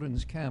a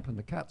children's camp in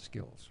the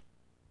Catskills.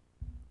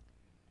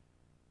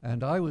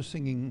 And I was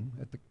singing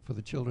for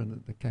the children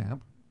at the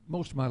camp.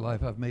 Most of my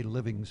life I've made a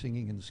living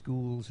singing in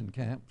schools and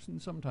camps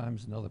and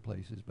sometimes in other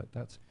places, but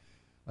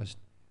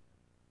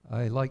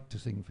I like to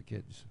sing for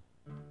kids.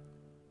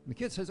 And the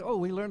kid says, oh,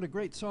 we learned a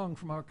great song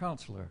from our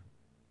counselor.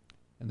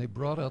 And they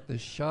brought out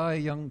this shy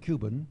young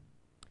Cuban.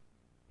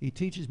 He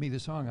teaches me the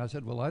song. I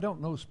said, well, I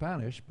don't know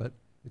Spanish, but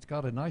it's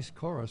got a nice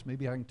chorus.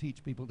 Maybe I can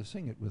teach people to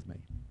sing it with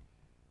me.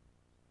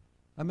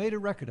 I made a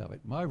record of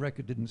it. My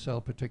record didn't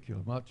sell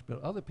particularly much,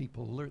 but other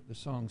people learnt the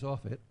songs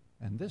off it,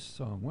 and this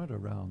song went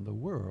around the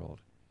world.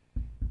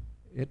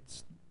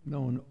 It's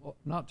known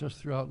not just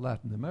throughout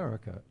Latin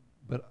America,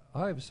 but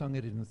I've sung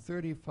it in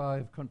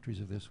 35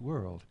 countries of this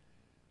world,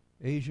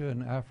 Asia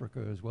and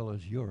Africa as well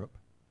as Europe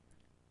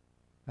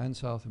and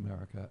South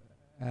America.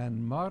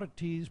 And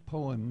Marty's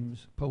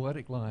poems,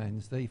 poetic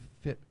lines, they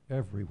fit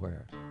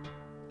everywhere.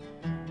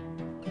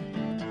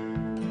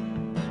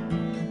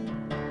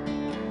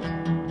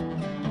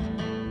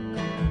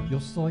 Yo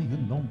soy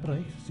un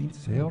hombre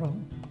sincero,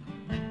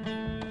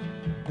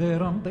 de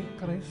donde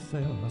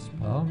crecen las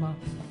palmas.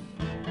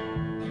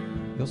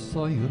 Yo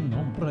soy un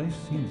hombre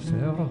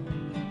sincero,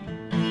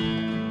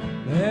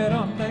 de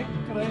donde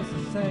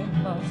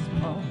crecen las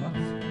palmas.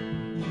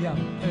 Y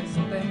antes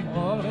de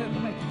morir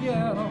me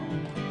quiero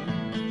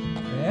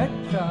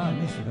echar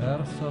mis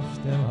versos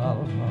del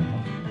alma.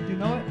 Do you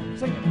know it?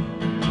 Sing it.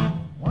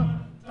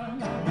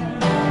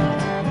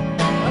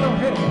 I don't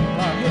hear it. I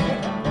hear it.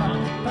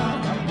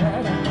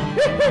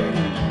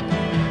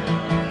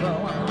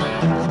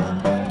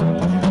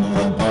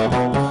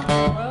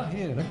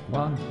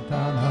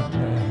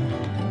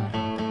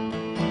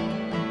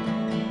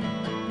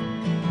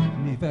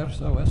 Mi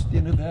verso es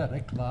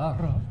very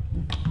claro.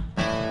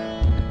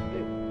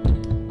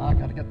 I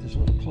gotta get this a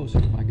little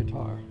closer to my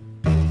guitar.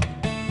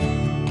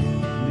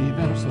 Mi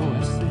verso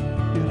es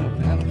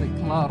very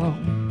claro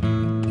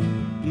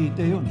y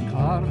de un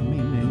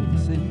carmine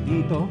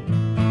encendido.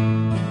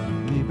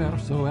 Mi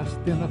verso es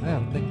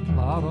verde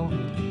claro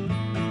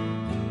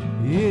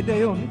y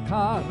de un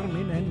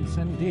carmine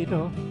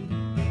encendido.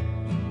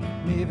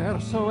 Mi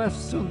verso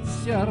es un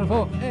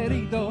ciervo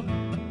herido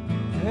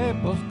que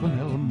busca en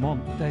el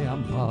monte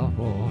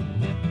amparo.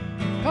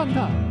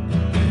 Canta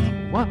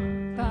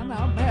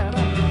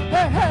Guantanamera,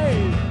 hey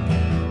hey,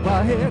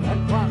 Guajira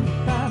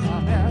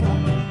Guantanamera.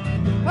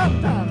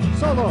 Cantan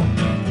solo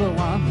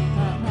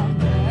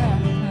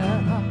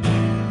Guantanamera,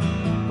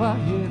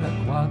 Guajira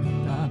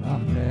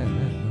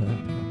Guantanamera.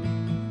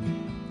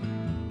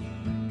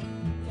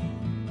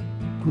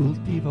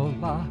 Cultivo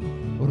la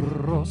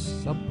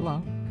rosa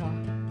blanca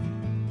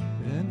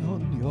en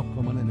junio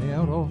como en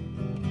enero.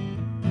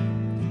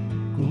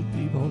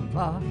 Cultivo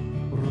la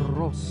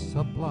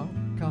rosa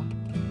blanca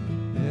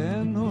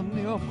en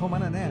junio como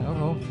en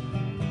enero.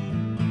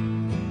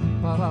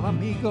 Para el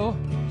amigo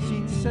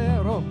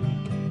sincero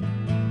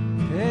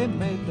que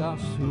me da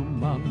su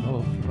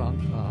mano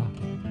franca.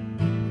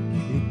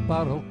 Y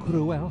para el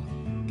cruel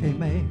que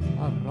me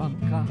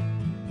arranca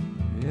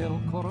el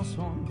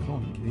corazón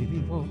con que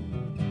vivo.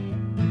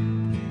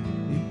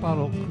 Y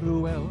para el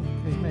cruel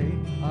que me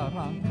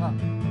arranca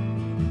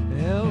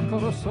el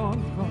corazón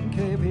con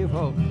que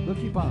vivo. Lo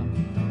keep on.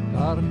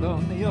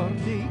 Cardón y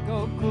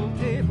ortigo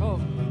cultivo,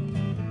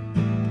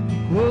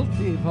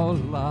 cultivo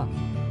la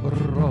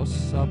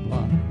rosa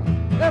blanca.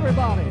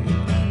 Everybody!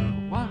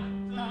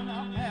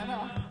 Guantanamera,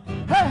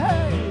 hey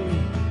hey!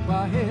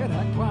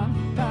 Guajira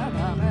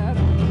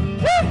Guantanamera,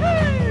 hey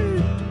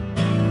hey!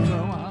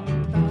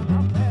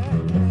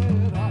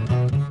 Guantanamera,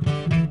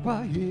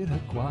 Guajira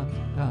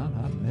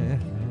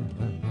Guantanamera.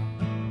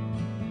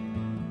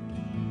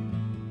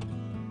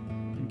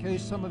 In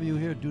case some of you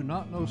here do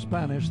not know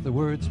Spanish, the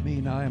words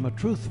mean I am a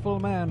truthful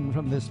man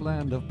from this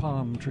land of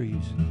palm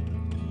trees.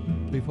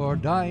 Before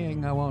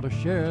dying, I want to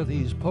share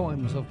these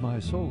poems of my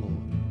soul.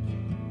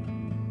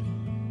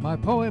 My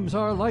poems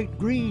are light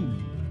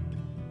green,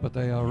 but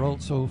they are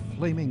also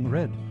flaming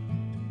red.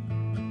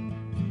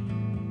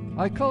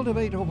 I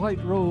cultivate a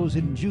white rose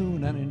in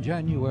June and in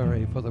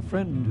January for the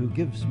friend who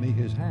gives me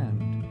his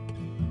hand.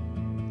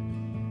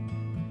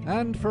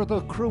 and for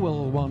the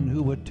cruel one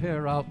who would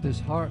tear out this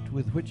heart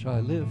with which I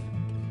live.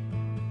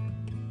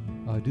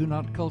 I do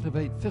not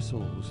cultivate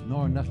thistles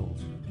nor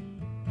nettles.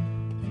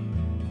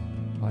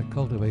 I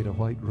cultivate a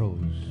white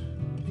rose.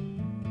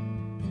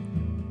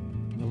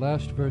 The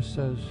last verse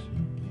says,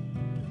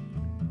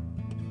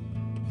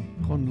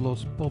 con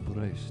los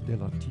pobres de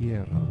la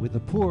tierra, with the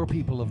poor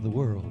people of the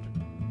world,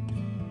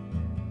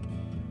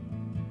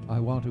 I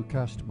want to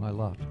cast my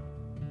lot.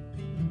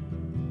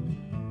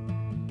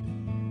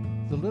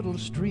 The little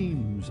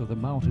streams of the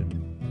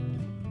mountain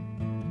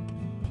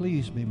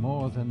please me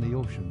more than the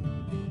ocean.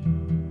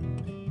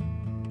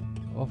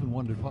 Often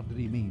wondered, what did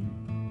he mean?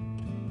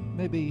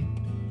 Maybe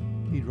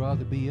he'd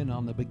rather be in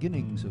on the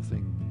beginnings of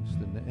things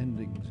than the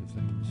endings of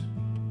things.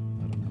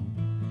 I don't know.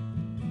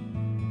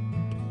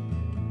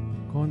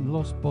 Con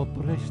los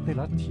pobres de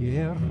la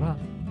tierra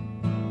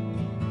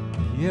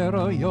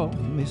quiero yo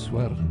mi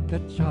suerte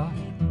echar.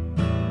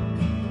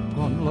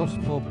 Con los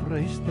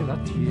pobres de la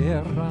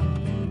tierra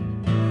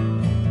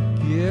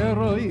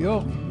quiero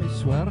yo mi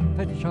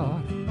suerte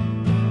echar.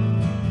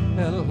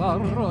 El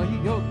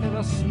arroyo de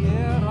la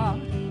sierra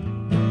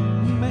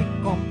me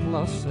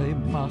complace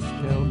más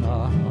que el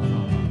mar.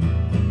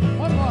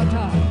 One more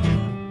time.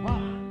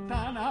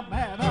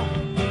 Guantanamera,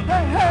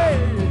 hey, hey,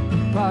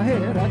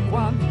 Bahera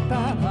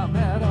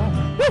Guantanamera,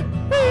 hey,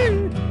 hey,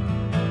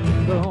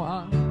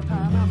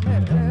 Guantanamera,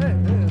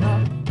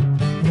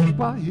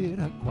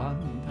 Bahera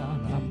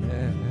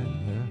Guantanamera.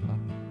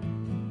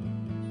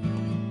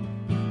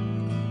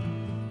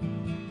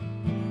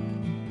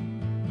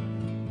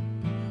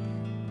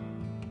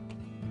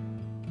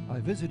 I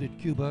visited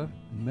Cuba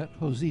and met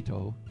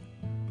Josito.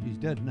 He's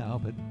dead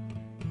now, but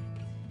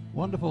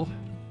wonderful.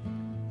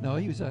 No,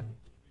 he was,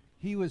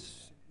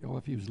 well,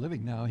 if he was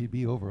living now, he'd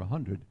be over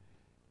 100.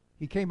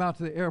 He came out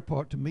to the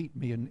airport to meet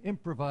me and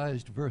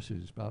improvised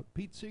verses about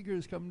Pete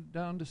Seeger's come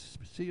down to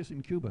see us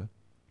in Cuba.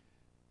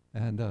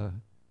 And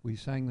we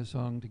sang the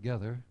song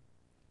together.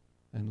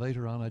 And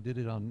later on, I did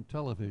it on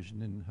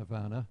television in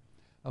Havana.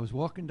 I was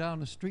walking down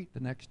the street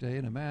the next day,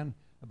 and a man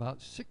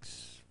about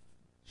 6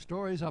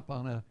 stories up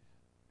on a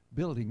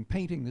building,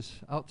 painting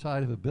this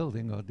outside of a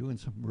building or doing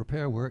some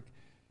repair work,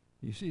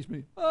 he sees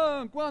me,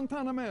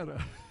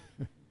 Guantanamera.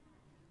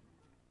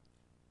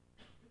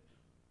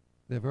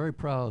 They're very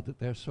proud that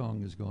their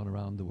song has gone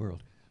around the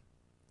world.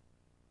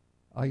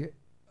 I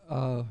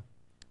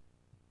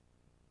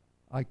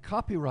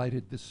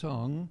copyrighted the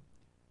song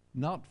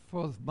not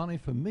for money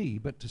for me,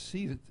 but to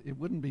see that it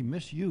wouldn't be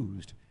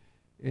misused.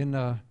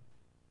 In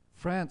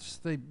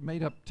France, they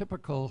made up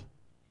typical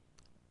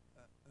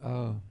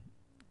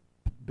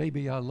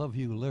Baby I Love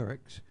You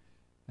lyrics,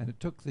 and it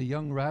took the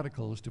young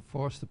radicals to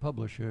force the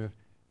publisher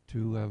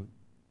to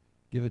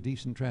give a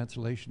decent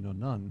translation or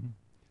none.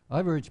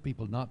 I've urged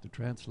people not to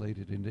translate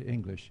it into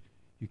English.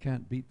 You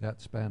can't beat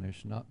that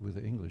Spanish, not with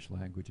the English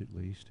language at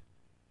least.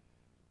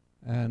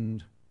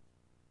 And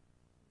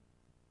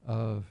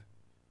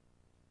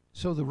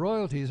so the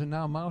royalties are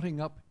now mounting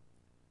up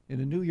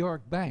in a New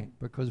York bank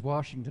because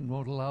Washington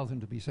won't allow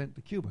them to be sent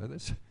to Cuba.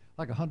 That's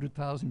like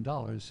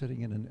 $100,000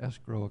 sitting in an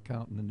escrow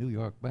account in a New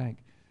York bank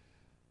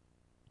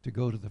to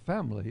go to the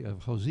family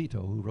of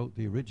Josito, who wrote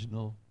the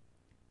original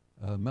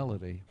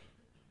melody.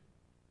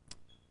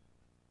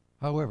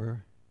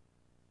 However,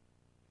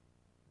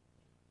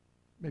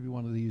 maybe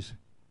one of these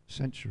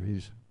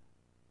centuries,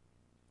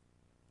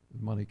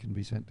 the money can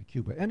be sent to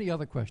Cuba. Any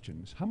other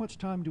questions? How much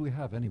time do we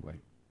have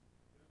anyway?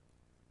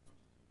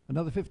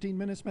 Another 15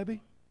 minutes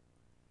maybe?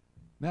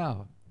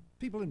 Now,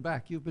 people in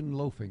back, you've been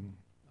loafing.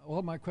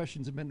 All my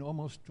questions have been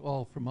almost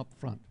all from up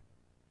front.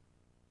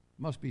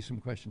 Must be some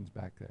questions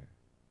back there.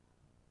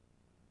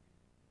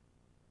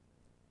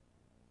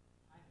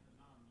 I have a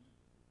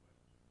non-musical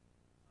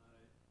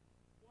question.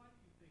 Why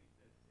do you think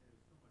that there's so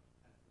much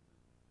pessimism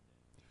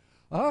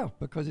today?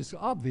 Because it's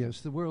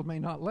obvious the world may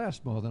not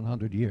last more than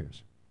 100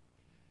 years.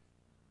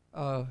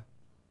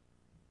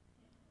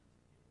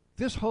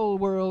 This whole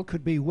world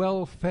could be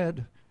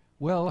well-fed,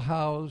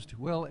 well-housed,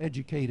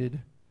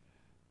 well-educated,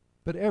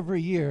 but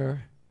every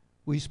year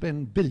we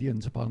spend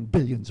billions upon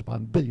billions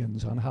upon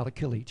billions on how to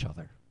kill each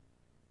other.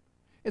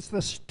 It's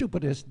the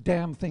stupidest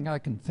damn thing I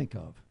can think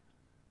of.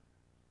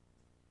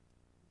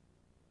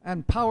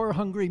 And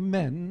power-hungry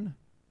men,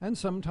 and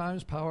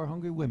sometimes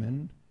power-hungry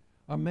women,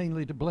 are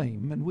mainly to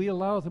blame, and we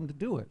allow them to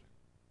do it.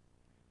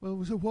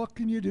 Well, so what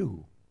can you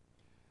do?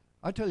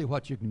 I tell you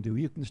what you can do.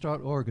 You can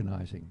start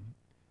organizing.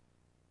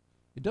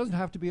 It doesn't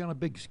have to be on a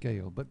big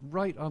scale, but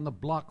right on the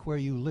block where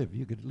you live,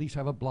 you could at least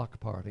have a block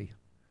party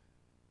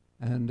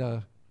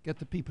and get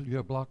the people of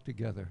your block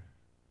together.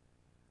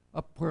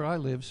 Up where I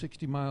live,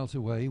 60 miles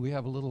away, we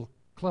have a little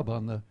club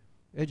on the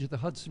edge of the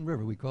Hudson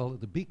River. We call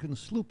it the Beacon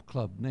Sloop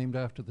Club, named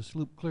after the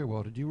sloop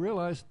Clearwater. Do you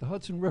realize the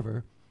Hudson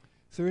River,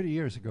 30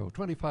 years ago,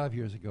 25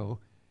 years ago,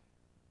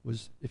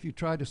 was, if you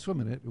tried to swim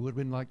in it, it would have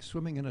been like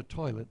swimming in a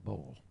toilet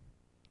bowl.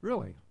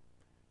 Really.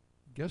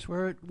 Guess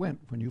where it went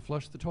when you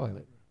flushed the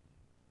toilet?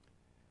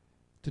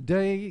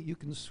 Today, you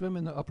can swim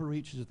in the upper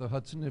reaches of the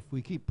Hudson. If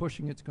we keep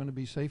pushing, it's going to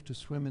be safe to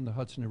swim in the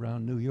Hudson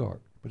around New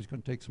York. But it's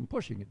going to take some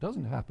pushing. It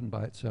doesn't happen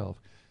by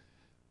itself.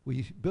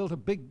 We built a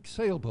big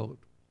sailboat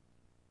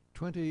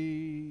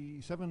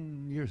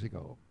 27 years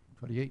ago,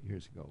 28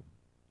 years ago.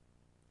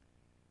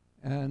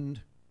 And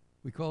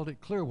we called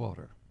it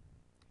Clearwater.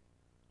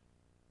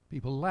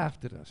 People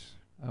laughed at us.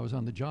 I was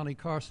on the Johnny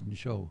Carson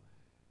show.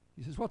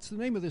 He says, "What's the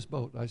name of this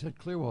boat?" I said,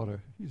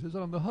 "Clearwater." He says,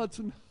 "On the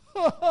Hudson."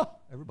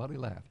 Everybody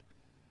laughed.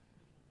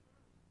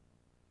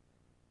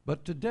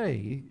 But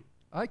today,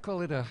 I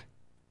call it a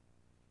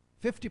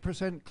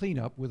 50%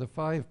 cleanup with a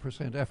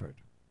 5% effort.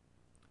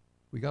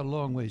 We got a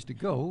long ways to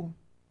go.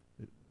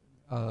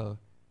 The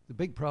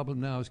big problem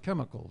now is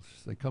chemicals.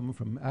 They come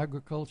from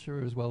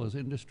agriculture as well as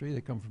industry.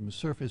 They come from the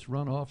surface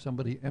runoff.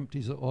 Somebody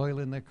empties the oil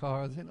in their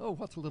car. They say, "Oh,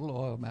 what's a little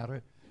oil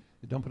matter?"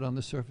 They dump it on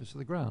the surface of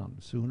the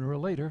ground. Sooner or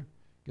later,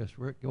 guess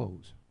where it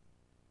goes?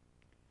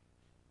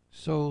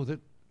 So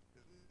that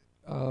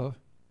the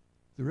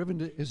river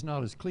is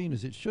not as clean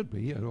as it should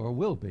be or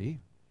will be.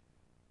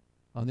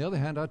 On the other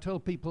hand, I tell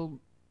people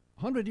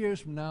 100 years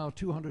from now,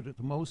 200 at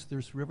the most,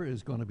 this river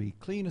is going to be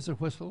clean as a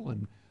whistle,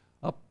 and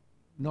up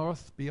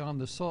north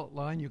beyond the salt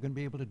line, you're going to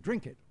be able to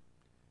drink it.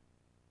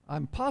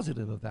 I'm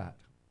positive of that.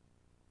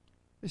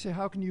 They say,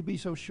 "How can you be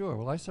so sure?"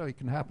 Well, I say it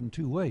can happen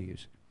two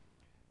ways.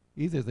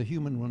 Either the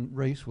human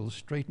race will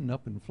straighten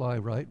up and fly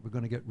right. We're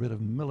going to get rid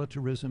of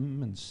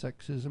militarism and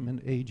sexism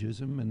and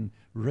ageism and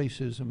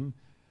racism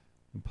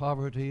and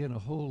poverty and a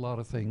whole lot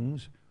of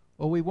things.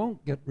 Or we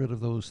won't get rid of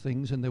those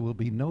things, and there will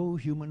be no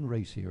human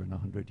race here in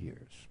 100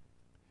 years.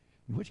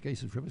 In which case,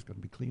 this river's going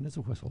to be clean as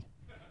a whistle.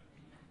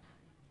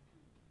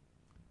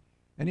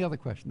 Any other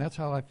question? That's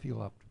how I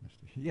feel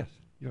optimistic. Yes,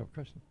 you have a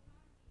question?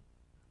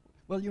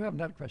 Well, you haven't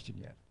had a question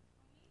yet.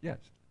 Yes.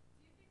 Do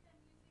you think that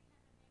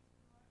music has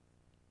advanced for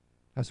the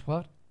worse? Has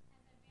what? Has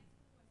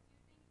advanced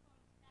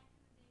for the worse?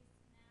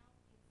 Do you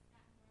think from back in the days to now it's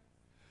gotten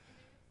worse? The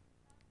lyrics and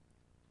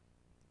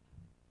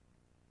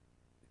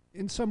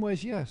stuff? In some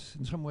ways, yes.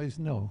 In some ways,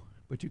 no.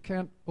 But you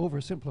can't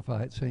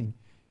oversimplify it saying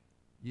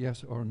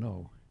yes or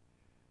no.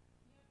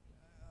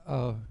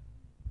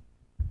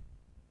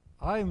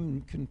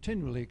 I'm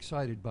continually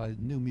excited by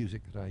new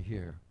music that I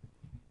hear,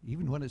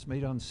 even when it's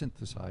made on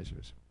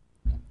synthesizers.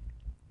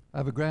 I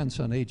have a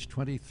grandson, age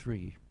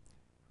 23,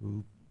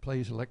 who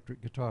plays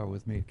electric guitar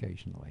with me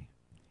occasionally.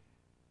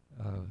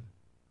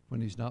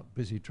 When he's not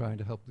busy trying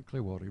to help the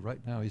Clearwater.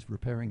 Right now he's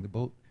repairing the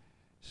boat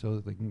so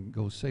that they can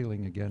go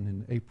sailing again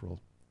in April.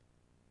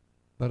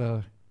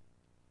 But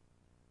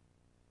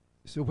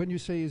so when you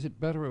say, is it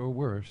better or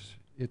worse,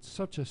 it's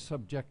such a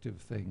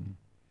subjective thing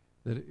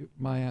that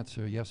my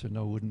answer, yes or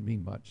no, wouldn't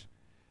mean much.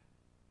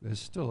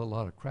 There's still a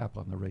lot of crap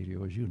on the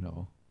radio, as you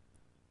know.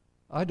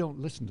 I don't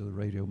listen to the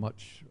radio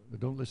much. I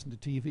don't listen to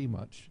TV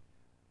much.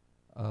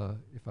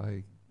 If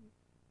I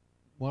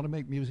want to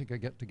make music, I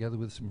get together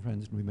with some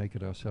friends and we make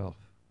it ourselves.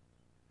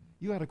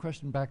 You had a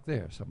question back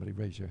there. Somebody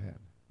raise your hand.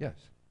 Yes.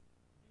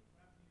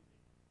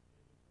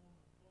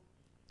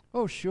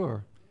 Oh,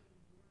 sure.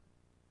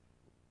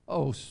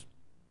 Oh,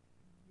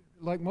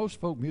 like most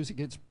folk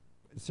music, it's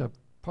a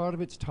part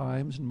of its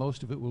times and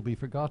most of it will be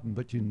forgotten,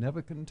 but you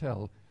never can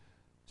tell.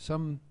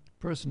 Some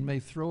person may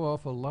throw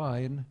off a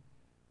line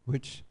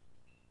which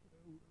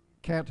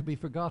can't be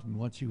forgotten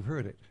once you've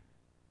heard it.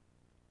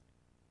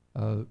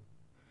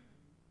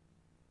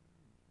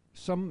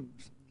 Some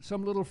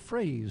little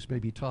phrase may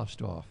be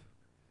tossed off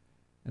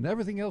and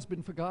everything else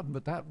been forgotten,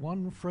 but that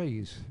one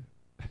phrase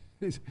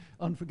is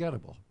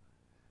unforgettable.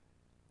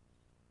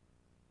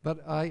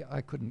 But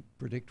I couldn't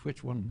predict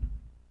which one.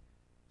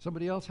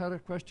 Somebody else had a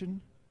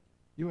question?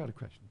 You had a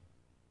question.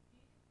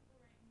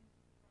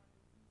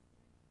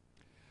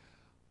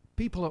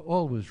 People are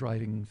always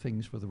writing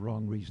things for the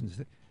wrong reasons.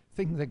 They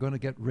think they're going to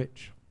get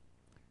rich.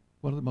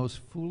 One of the most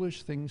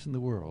foolish things in the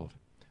world.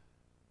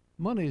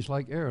 Money is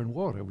like air and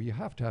water, where you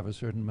have to have a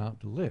certain amount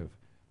to live.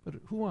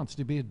 But who wants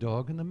to be a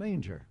dog in the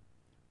manger?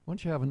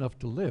 Once you have enough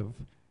to live,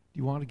 do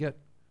you want to get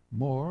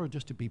more or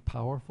just to be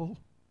powerful?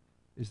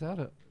 Is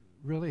that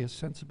really a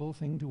sensible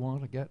thing to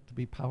want to get, to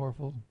be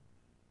powerful?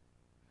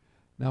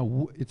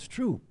 Now, it's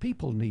true,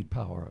 people need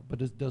power,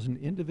 but does an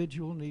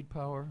individual need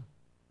power?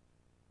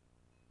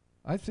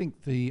 I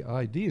think the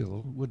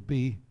ideal would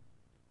be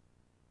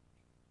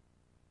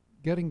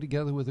getting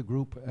together with a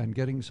group and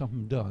getting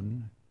something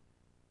done,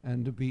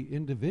 and to be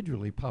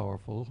individually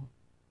powerful,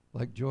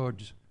 like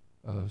George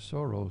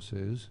Soros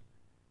is.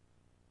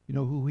 You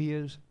know who he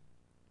is?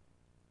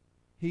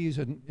 He's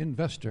an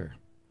investor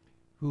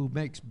who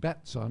makes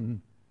bets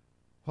on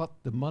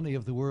what the money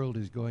of the world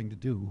is going to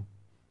do.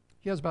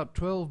 He has about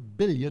 $12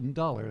 billion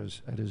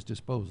at his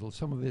disposal,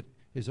 some of it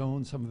his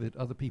own, some of it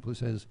other people. He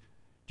says,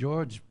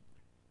 "George,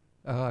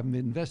 I'm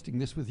investing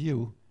this with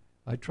you.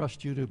 I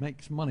trust you to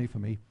make some money for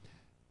me."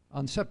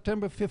 On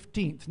September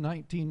 15th,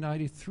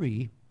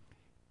 1993,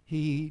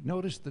 he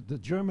noticed that the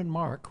German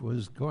mark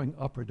was going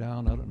up or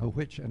down, I don't know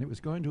which, and it was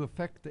going to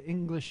affect the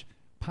English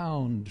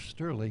pound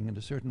sterling in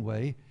a certain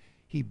way.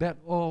 He bet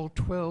all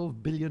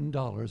 $12 billion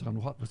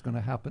on what was going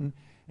to happen,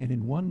 and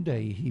in one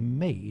day he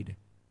made,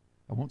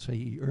 I won't say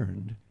he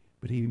earned,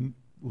 but he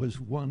was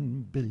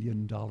 $1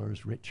 billion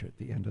richer at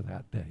the end of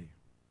that day.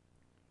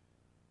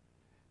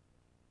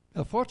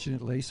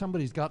 Fortunately,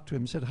 somebody's got to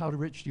him and said, how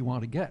rich do you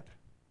want to get?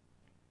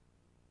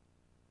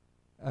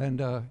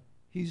 And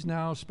he's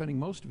now spending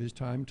most of his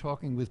time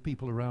talking with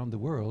people around the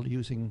world,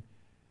 using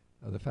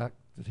the fact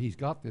that he's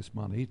got this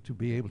money to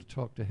be able to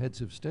talk to heads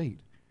of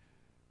state.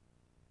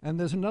 And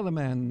there's another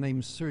man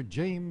named Sir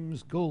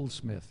James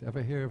Goldsmith.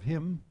 Ever hear of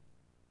him?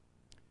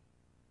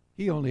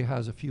 He only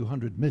has a few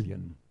 $100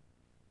 million.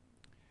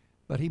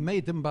 But he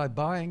made them by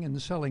buying and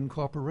selling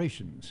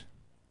corporations.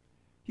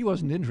 He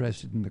wasn't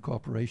interested in the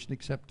corporation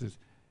except as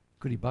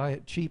could he buy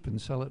it cheap and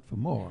sell it for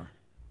more.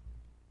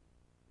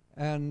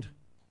 And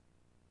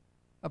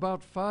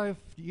about 5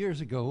 years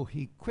ago,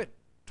 he quit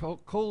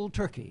cold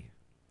turkey.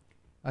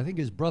 I think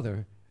his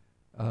brother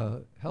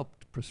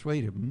helped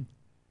persuade him.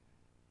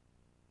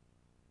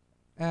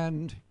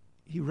 And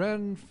he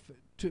ran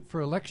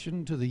for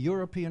election to the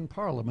European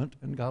Parliament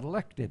and got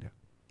elected.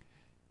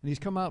 And he's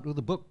come out with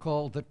a book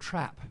called The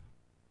Trap,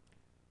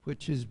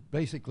 which is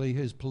basically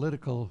his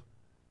political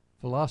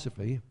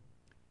philosophy.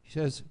 He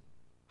says,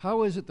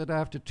 how is it that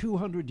after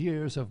 200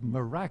 years of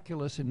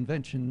miraculous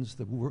inventions,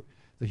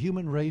 the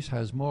human race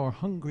has more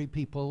hungry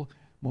people,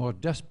 more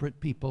desperate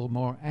people,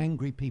 more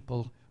angry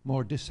people,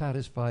 more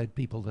dissatisfied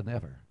people than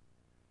ever?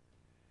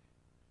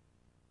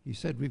 He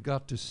said we've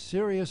got to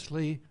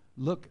seriously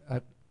look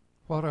at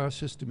what our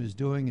system is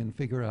doing and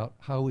figure out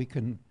how we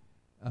can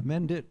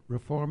amend it,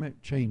 reform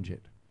it, change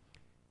it.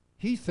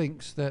 He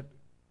thinks that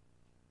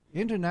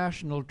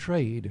international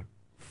trade,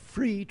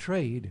 free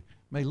trade,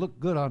 may look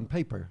good on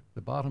paper.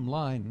 The bottom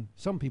line,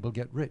 some people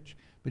get rich,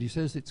 but he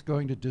says it's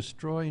going to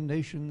destroy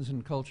nations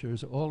and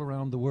cultures all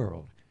around the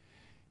world.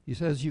 He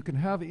says you can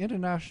have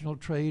international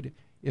trade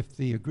if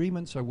the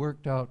agreements are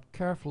worked out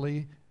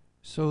carefully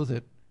so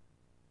that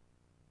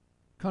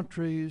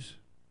countries,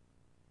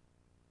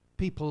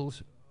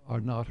 peoples are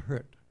not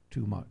hurt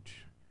too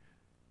much.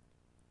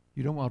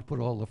 You don't want to put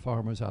all the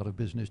farmers out of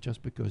business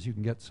just because you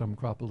can get some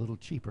crop a little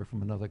cheaper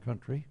from another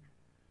country.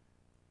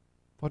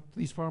 What are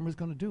these farmers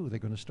going to do? They're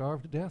going to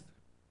starve to death?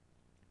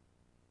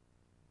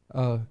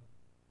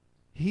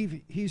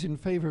 He's in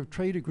favor of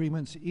trade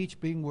agreements, each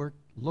being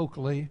worked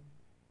locally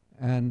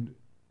and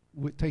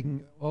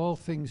taking all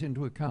things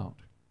into account.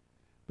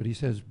 But he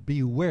says,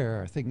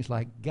 beware things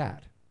like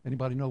GATT.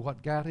 Anybody know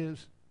what GATT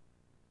is?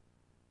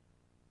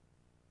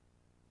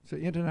 It's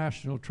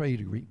international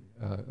trade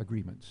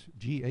agreements,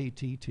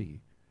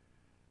 G-A-T-T.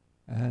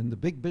 And the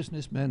big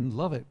businessmen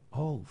love it.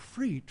 Oh,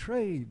 free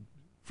trade,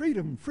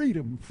 freedom,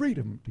 freedom,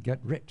 freedom, to get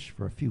rich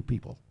for a few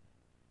people.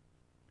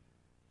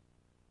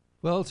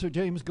 Well, Sir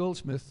James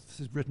Goldsmith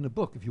has written a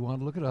book, if you want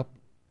to look it up.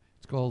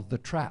 It's called The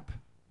Trap.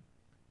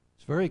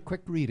 It's very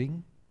quick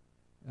reading,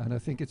 and I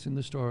think it's in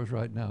the stores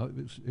right now.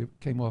 It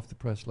came off the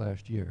press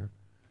last year.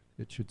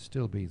 It should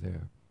still be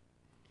there.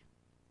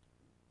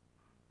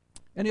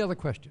 Any other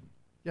question?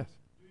 Yes?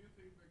 Do you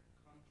think the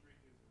country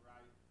is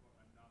ripe for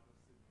another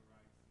civil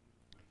rights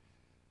movement?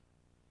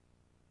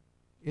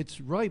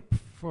 It's ripe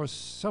for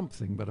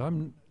something, but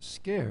I'm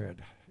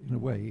scared in a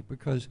way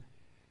because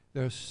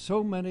there's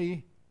so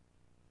many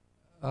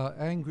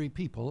angry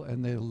people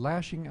and they're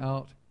lashing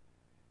out.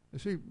 You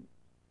see,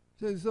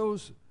 says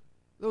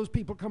those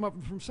people come up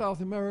from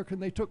South America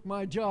and they took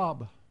my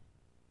job.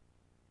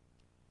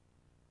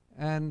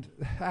 And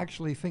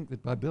actually think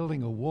that by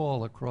building a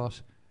wall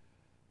across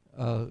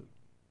for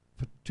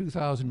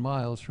 2,000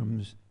 miles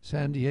from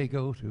San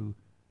Diego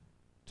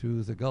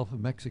to the Gulf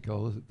of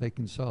Mexico, that they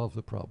can solve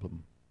the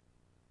problem.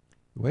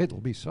 The way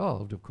it'll be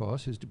solved, of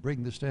course, is to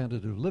bring the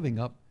standard of living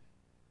up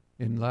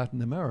in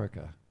Latin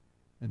America.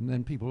 And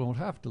then people won't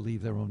have to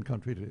leave their own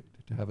country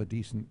to have a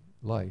decent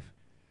life.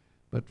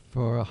 But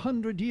for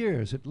 100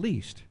 years at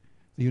least,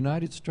 the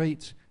United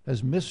States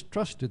has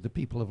mistrusted the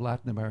people of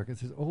Latin America. It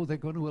says, oh, they're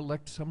going to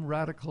elect some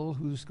radical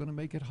who's going to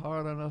make it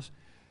hard on us.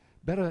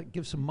 Better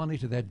give some money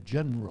to their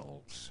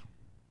generals.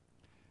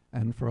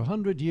 And for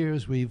 100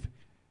 years, we've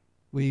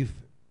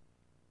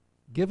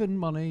given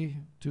money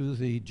to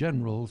the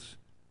generals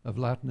of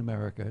Latin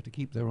America to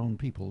keep their own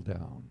people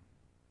down.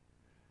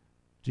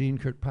 Jean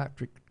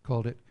Kirkpatrick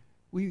called it,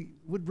 we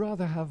would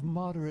rather have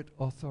moderate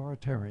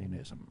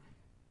authoritarianism.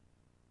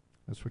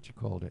 That's what she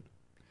called it.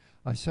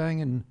 I sang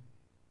in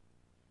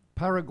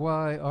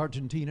Paraguay,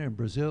 Argentina, and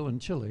Brazil,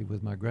 and Chile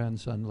with my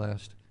grandson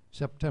last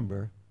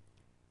September.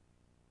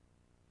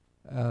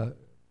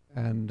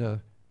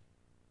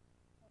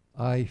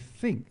 I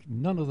think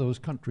none of those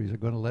countries are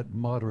going to let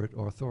moderate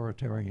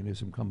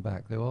authoritarianism come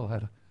back. They all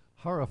had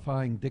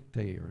horrifying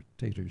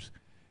dictators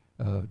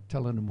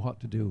telling them what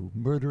to do,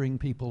 murdering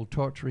people,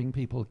 torturing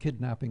people,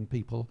 kidnapping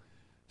people,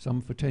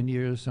 some for 10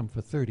 years, some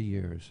for 30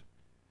 years.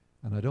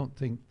 And I don't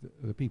think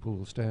the people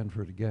will stand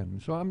for it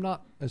again. So I'm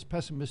not as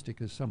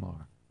pessimistic as some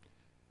are.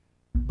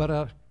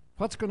 But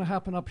what's going to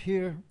happen up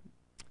here?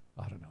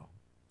 I don't know.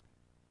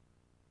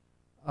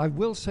 I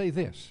will say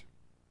this.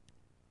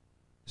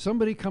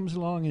 somebody comes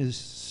along and is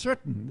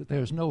certain that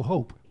there's no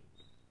hope,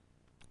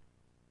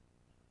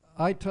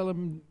 I tell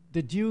them,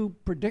 did you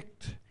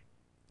predict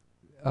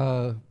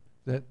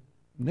that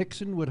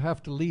Nixon would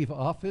have to leave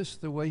office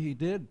the way he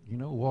did? You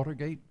know,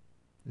 Watergate?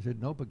 They said,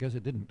 no, because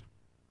it didn't.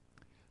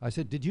 I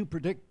said, did you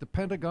predict the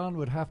Pentagon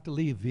would have to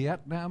leave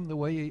Vietnam the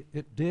way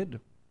it did?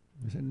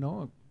 They said,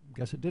 no, I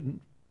guess it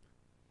didn't.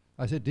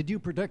 I said, did you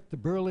predict the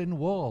Berlin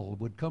Wall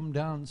would come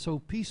down so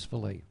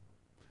peacefully?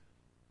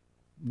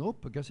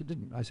 Nope, I guess it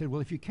didn't. I said, well,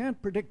 if you can't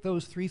predict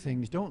those three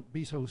things, don't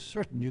be so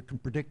certain you can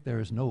predict there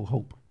is no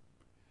hope.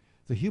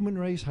 The human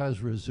race has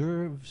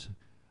reserves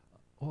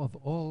of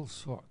all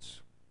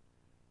sorts.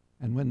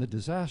 And when the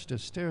disaster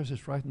stares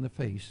us right in the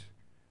face,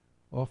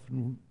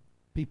 often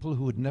people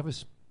who had never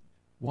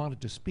wanted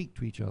to speak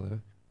to each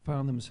other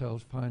found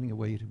themselves finding a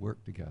way to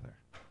work together.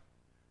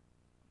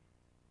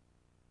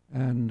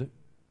 And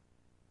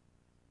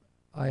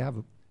I have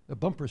a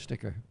bumper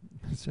sticker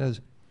that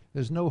says,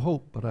 there's no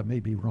hope, but I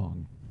may be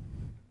wrong.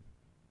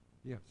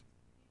 Yes.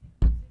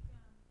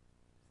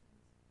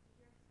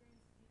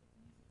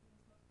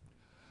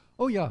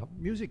 Oh yeah,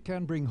 music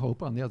can bring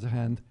hope. On the other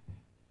hand,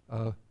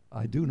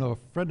 I do know a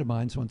friend of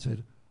mine once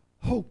said,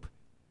 hope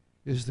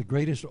is the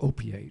greatest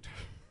opiate.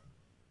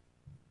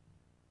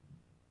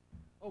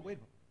 Oh, wait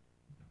a minute.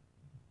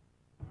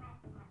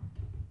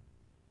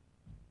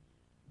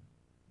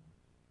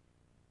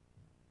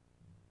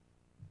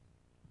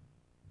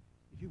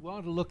 If you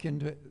want to look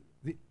into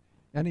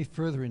any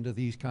further into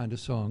these kind of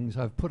songs,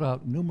 I've put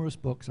out numerous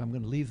books. I'm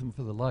going to leave them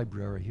for the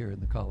library here in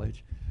the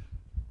college.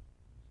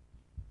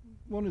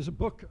 One is a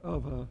book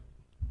of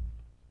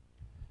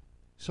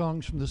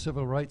songs from the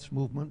civil rights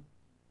movement.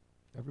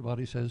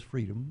 Everybody says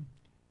freedom.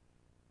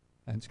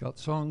 And it's got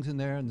songs in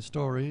there and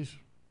stories.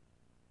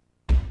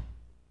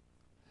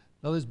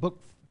 Now there's a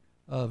book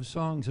of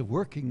songs of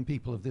working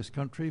people of this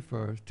country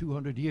for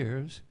 200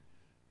 years,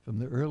 from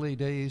the early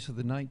days of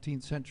the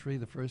 19th century,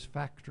 the first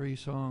factory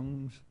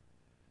songs,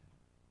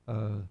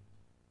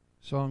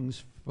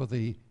 songs for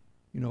the,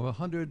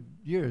 100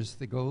 years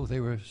ago, they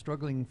were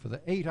struggling for the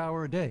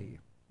 8-hour day.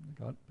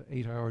 Got the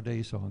 8-hour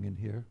day song in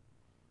here.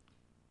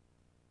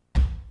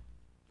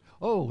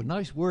 Oh, a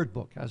nice word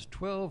book. Has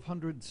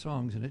 1,200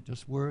 songs in it,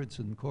 just words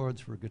and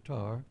chords for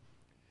guitar.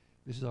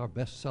 This is our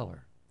bestseller.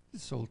 It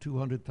sold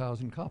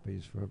 200,000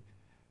 copies. For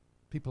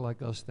people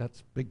like us,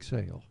 that's big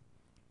sale.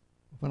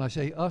 When I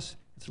say us,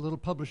 it's a little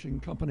publishing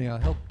company I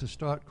helped to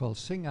start called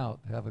Sing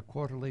Out. They have a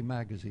quarterly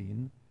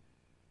magazine.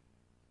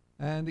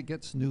 And it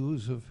gets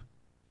news of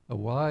a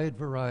wide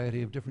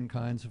variety of different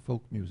kinds of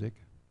folk music.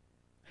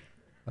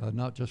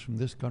 Not just from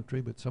this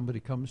country, but somebody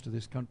comes to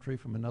this country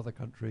from another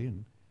country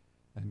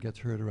and gets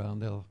heard around.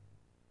 They'll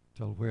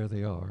tell where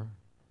they are.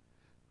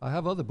 I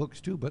have other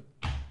books too, but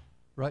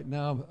right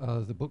now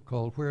the book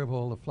called Where Have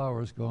All the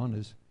Flowers Gone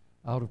is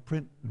out of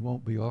print and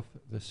won't be off.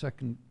 The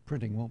second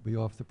printing won't be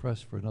off the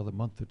press for another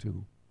month or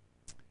two.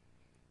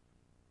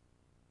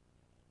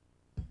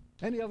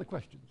 Any other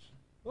questions?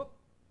 Oh.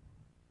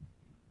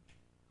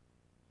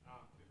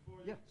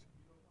 Yes.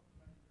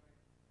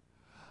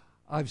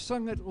 I've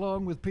sung it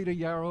along with Peter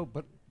Yarrow,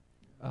 but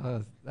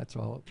that's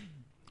all.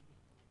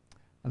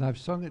 And I've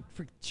sung it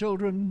for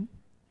children.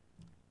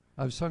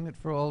 I've sung it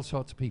for all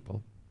sorts of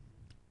people.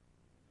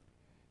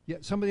 Yeah,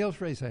 somebody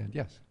else raise a hand.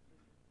 Yes.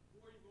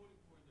 Who are you voting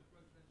for in the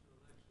presidential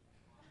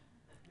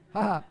election?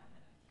 Haha.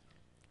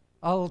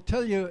 I'll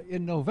tell you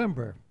in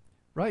November.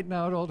 Right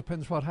now, it all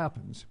depends what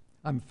happens.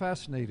 I'm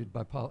fascinated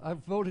by politics.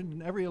 I've voted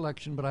in every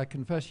election, but I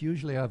confess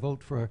usually I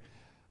vote for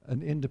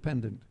an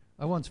independent.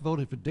 I once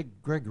voted for Dick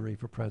Gregory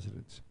for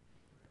president.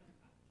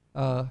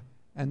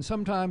 And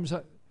sometimes,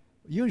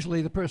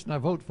 usually the person I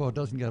vote for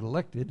doesn't get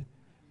elected.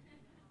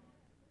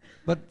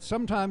 But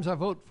sometimes I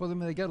vote for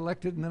them and they get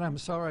elected, and then I'm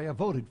sorry I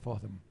voted for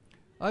them.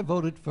 I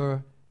voted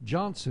for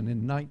Johnson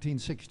in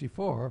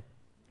 1964,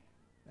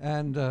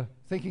 and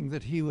thinking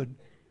that he would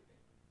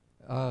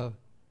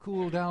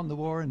cool down the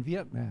war in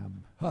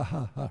Vietnam. Ha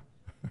ha ha.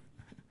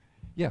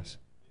 Yes.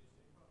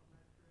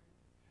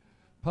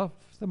 Puff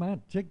the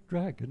Magic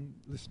Dragon.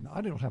 Listen,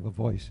 I don't have a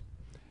voice.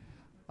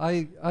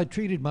 I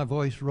treated my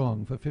voice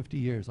wrong for 50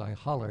 years. I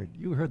hollered.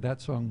 You heard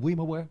that song,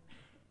 Weemawa?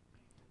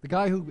 The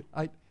guy who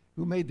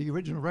made the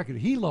original record,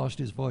 he lost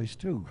his voice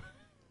too.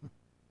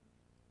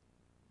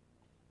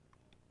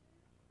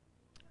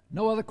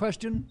 No other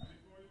question?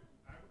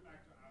 I would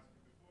like to ask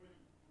you, before you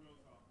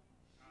close up,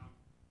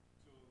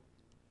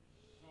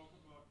 to talk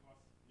about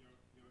what's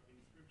your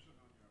inscription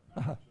on your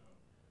furniture,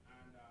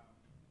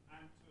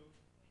 and to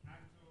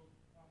perhaps just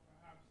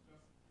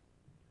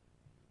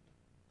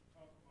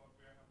talk about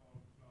where have all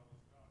the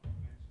flowers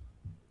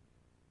gone.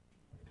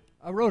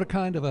 I wrote a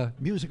kind of a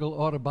musical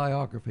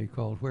autobiography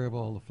called Where Have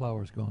All the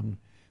Flowers Gone,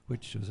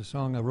 which is a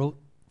song I wrote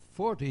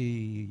 40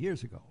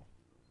 years ago.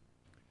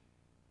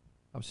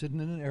 I was sitting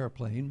in an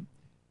airplane,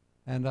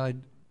 and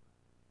I'd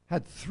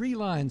had 3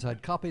 lines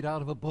I'd copied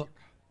out of a book,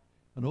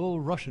 an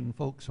old Russian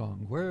folk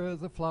song. Where are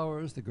the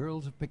flowers? The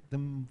girls have picked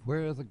them.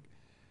 Where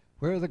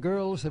are the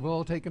girls? Have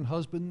all taken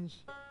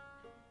husbands.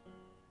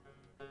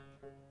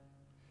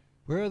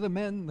 Where are the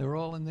men? They're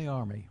all in the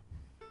army.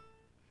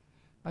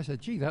 I said,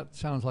 gee, that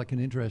sounds like an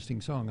interesting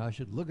song. I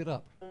should look it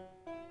up.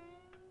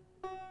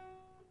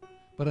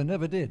 But I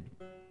never did.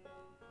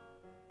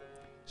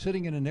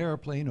 Sitting in an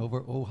airplane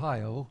over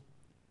Ohio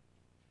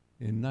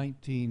in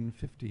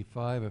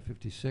 1955 or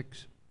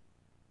 56,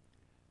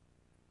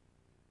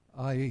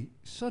 I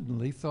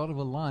suddenly thought of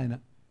a line,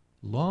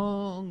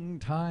 long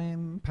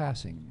time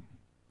passing.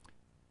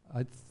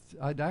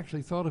 I'd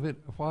actually thought of it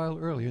a while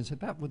earlier and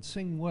said that would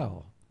sing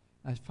well.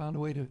 I found a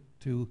way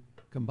to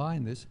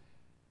combine this.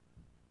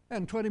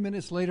 And 20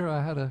 minutes later,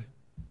 I had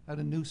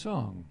a new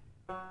song.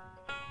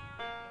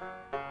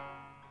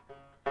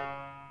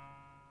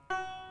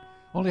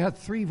 Only had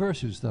 3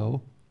 verses,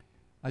 though.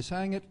 I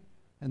sang it,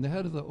 and the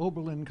head of the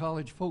Oberlin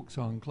College Folk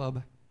Song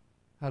Club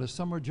had a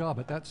summer job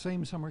at that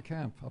same summer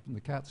camp up in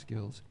the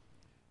Catskills.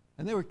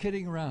 And they were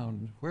kidding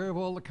around. Where have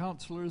all the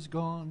counselors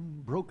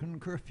gone? Broken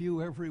curfew,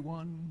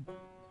 everyone.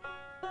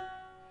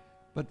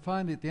 But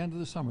finally, at the end of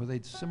the summer,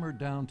 they'd simmered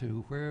down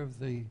to where have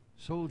the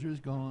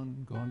soldiers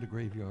gone, gone to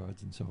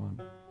graveyards, and so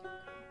on.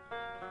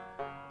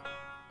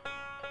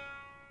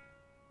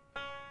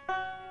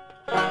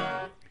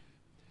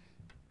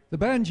 The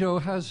banjo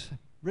has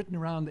written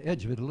around the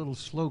edge of it a little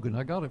slogan.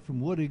 I got it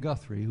from Woody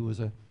Guthrie, who was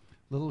a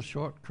little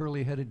short,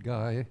 curly-headed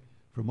guy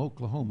from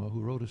Oklahoma who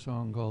wrote a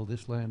song called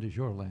This Land Is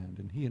Your Land,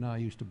 and he and I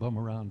used to bum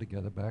around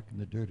together back in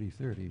the dirty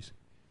 30s.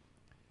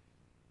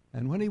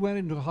 And when he went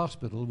into a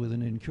hospital with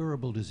an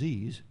incurable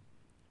disease,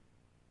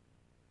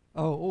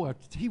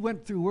 he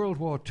went through World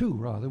War II,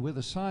 rather, with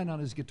a sign on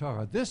his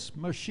guitar, "This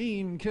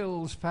machine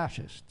kills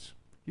fascists."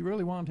 He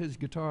really wanted his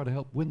guitar to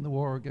help win the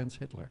war against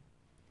Hitler.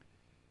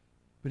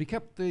 But he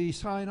kept the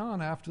sign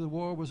on after the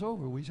war was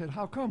over. We said,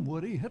 how come,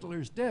 Woody?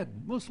 Hitler's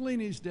dead.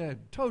 Mussolini's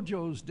dead.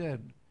 Tojo's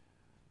dead.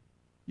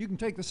 You can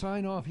take the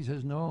sign off. He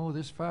says, no,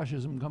 this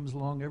fascism comes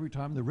along every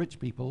time the rich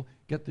people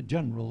get the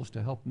generals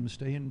to help them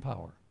stay in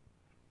power.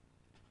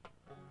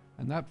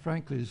 And that,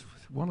 frankly, is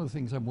one of the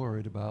things I'm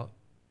worried about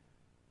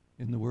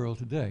in the world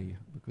today,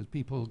 because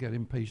people get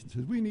impatient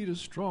and say, we need a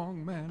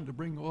strong man to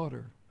bring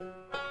order.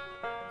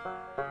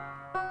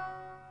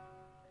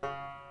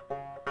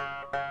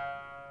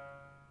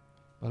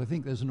 But I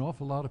think there's an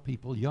awful lot of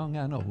people, young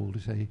and old, who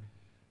say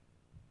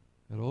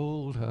that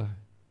old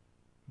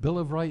Bill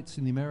of Rights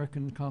in the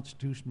American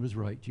Constitution was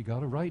right. You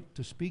got a right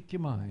to speak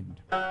your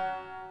mind.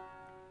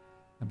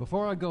 And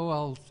before I go,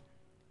 I'll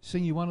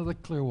sing you one of the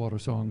Clearwater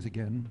songs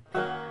again.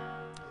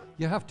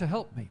 You have to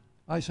help me.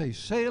 I say,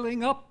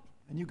 sailing up,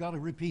 and you got to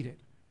repeat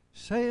it.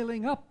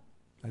 Sailing up.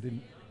 I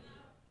didn't.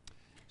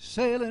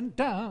 Sailing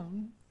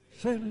down,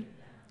 sailing.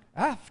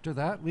 After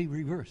that, we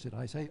reverse it.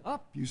 I say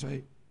up, you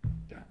say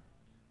down.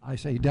 I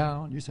say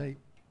down, you say.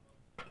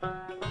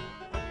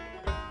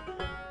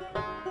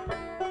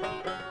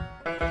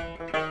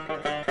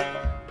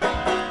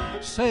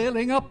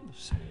 Sailing up,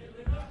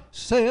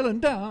 sailing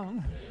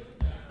down,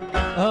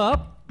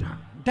 up,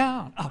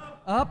 down,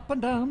 up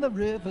and down the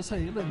river,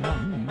 sailing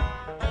on,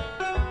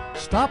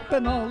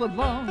 stopping all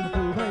along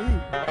the way.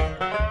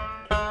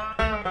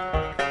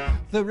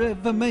 The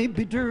river may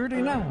be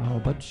dirty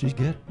now, but she's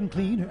getting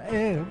cleaner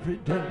every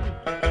day.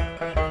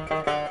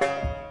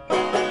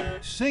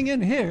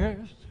 Singing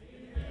here,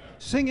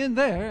 singing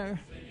there,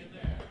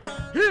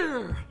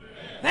 here,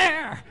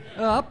 there,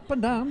 up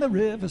and down the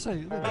river,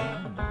 sailing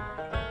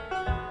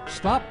on,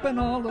 stopping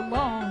all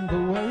along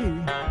the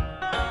way.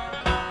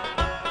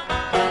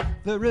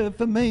 The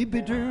river may be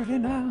dirty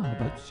now,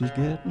 but she's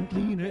getting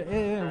cleaner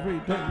every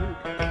day.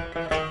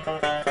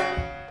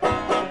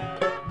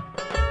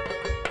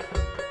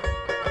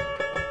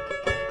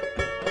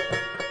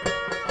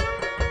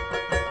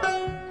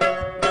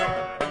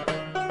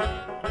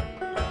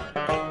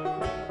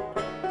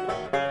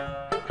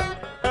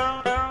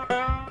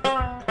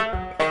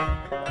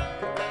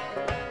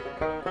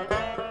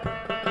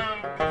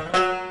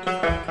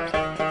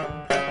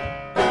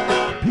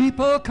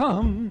 People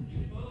come,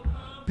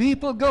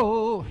 people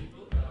go,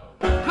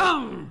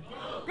 come,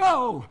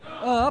 go,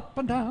 up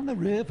and down the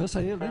river,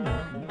 sailing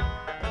on,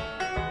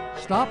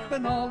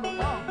 stopping all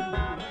along the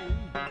way.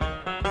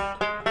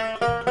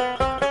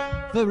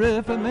 The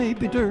river may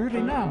be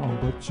dirty now,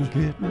 but she's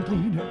getting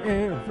cleaner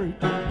every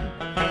day.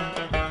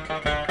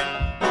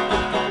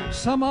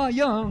 Some are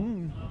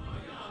young,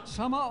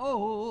 some are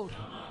old,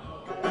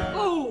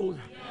 old,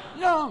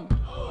 young,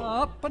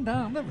 up and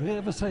down the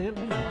river,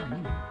 sailing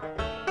on,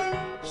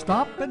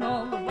 stopping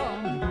all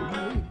along the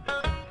way.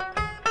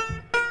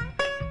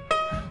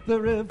 The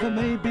river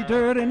may be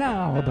dirty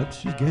now, but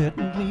she's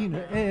getting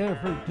cleaner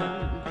every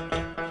day.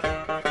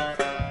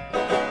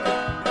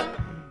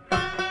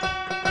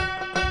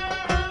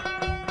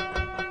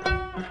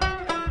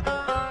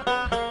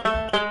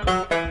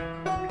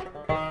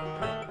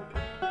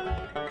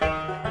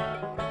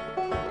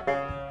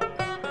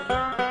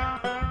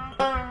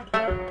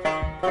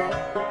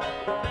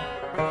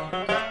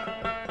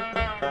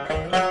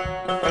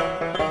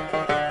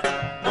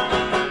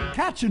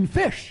 Catching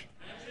fish,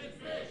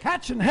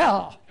 catching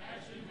hell,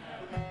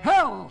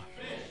 hell,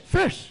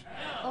 fish,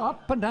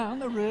 up and down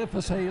the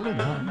river, sailing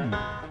on,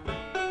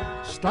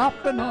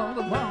 stopping all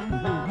along the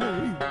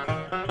way.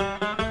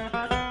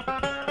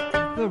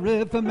 The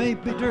river may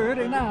be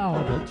dirty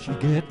now, but she's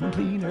getting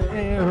cleaner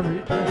every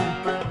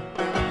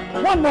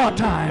day. One more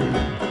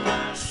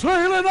time.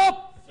 Sailing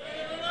up,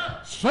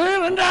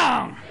 sailing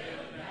down,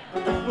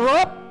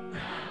 up,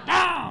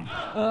 down,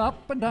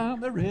 up and down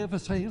the river,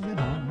 sailing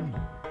on,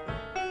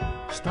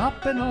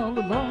 stopping all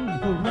along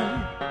the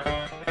way.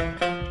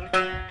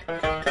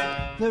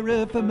 The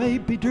river may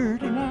be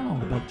dirty now,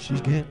 but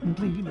she's getting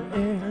cleaner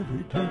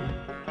every day.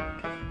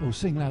 Oh,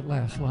 sing that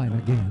last line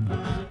again.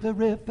 The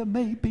river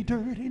may be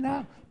dirty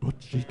now, but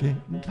she's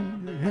getting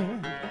cleaner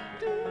every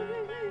day.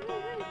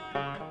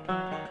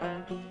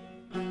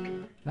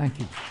 Thank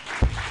you.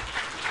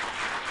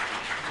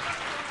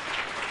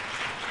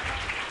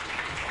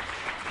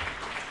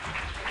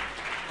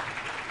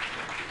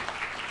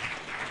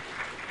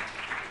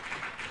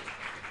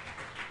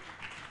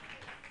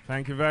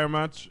 Thank you very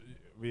much.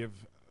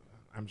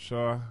 I'm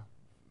sure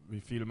we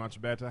feel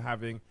much better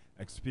having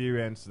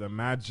experienced the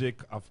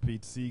magic of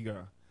Pete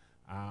Seeger.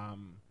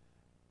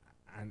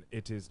 And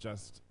it is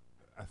just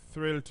a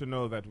thrill to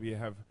know that we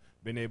have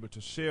been able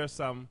to share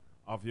some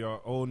of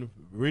your own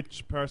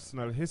rich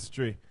personal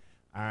history.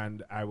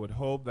 And I would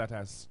hope that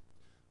as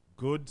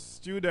good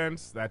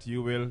students that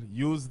you will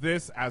use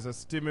this as a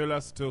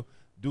stimulus to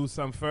do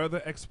some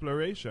further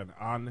exploration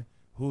on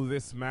who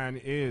this man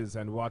is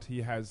and what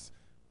he has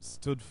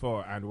stood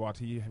for and what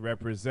he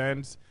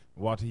represents,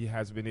 what he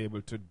has been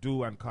able to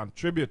do and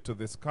contribute to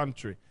this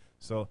country.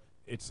 So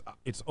it's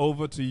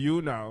over to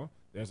you now.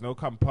 There's no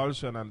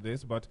compulsion on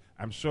this, but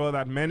I'm sure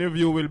that many of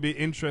you will be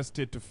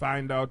interested to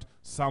find out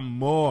some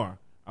more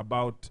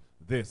about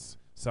this,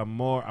 some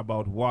more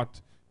about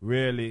what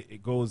really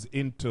goes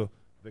into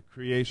the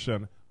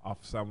creation of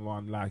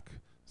someone like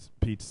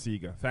Pete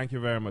Seeger. Thank you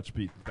very much,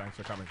 Pete. Thanks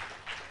for coming.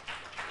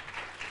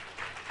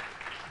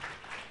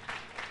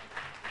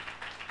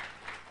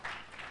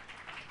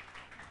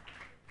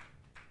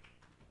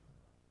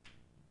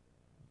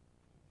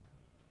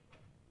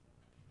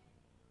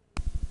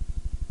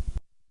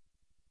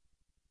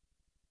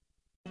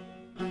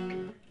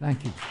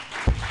 Thank you.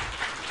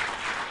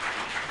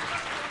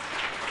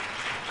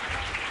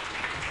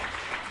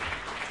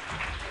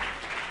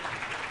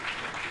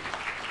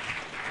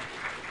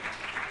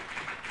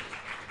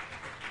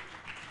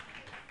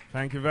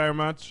 Thank you very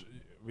much.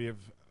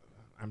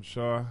 I'm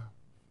sure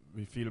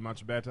we feel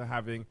much better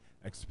having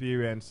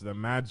experienced the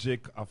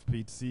magic of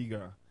Pete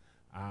Seeger.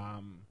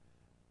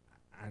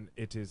 And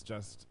it is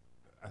just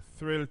a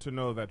thrill to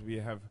know that we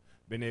have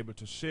been able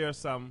to share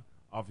some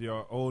of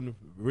your own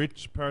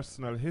rich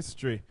personal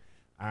history.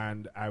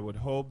 And I would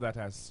hope that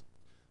as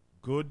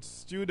good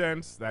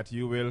students that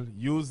you will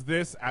use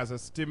this as a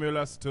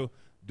stimulus to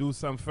do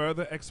some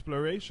further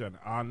exploration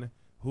on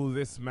who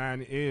this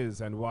man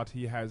is and what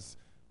he has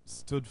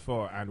stood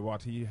for and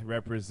what he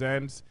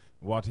represents,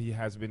 what he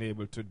has been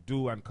able to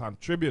do and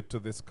contribute to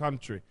this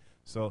country.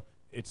 So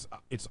it's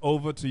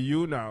over to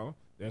you now.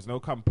 There's no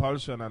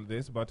compulsion on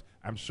this, but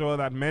I'm sure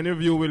that many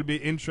of you will be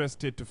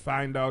interested to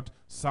find out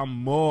some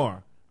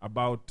more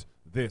about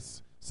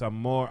this, some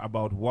more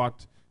about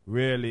what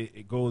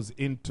really goes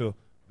into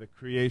the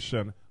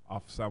creation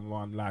of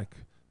someone like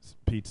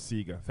Pete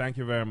Seeger. Thank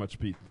you very much,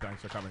 Pete.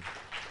 Thanks for coming.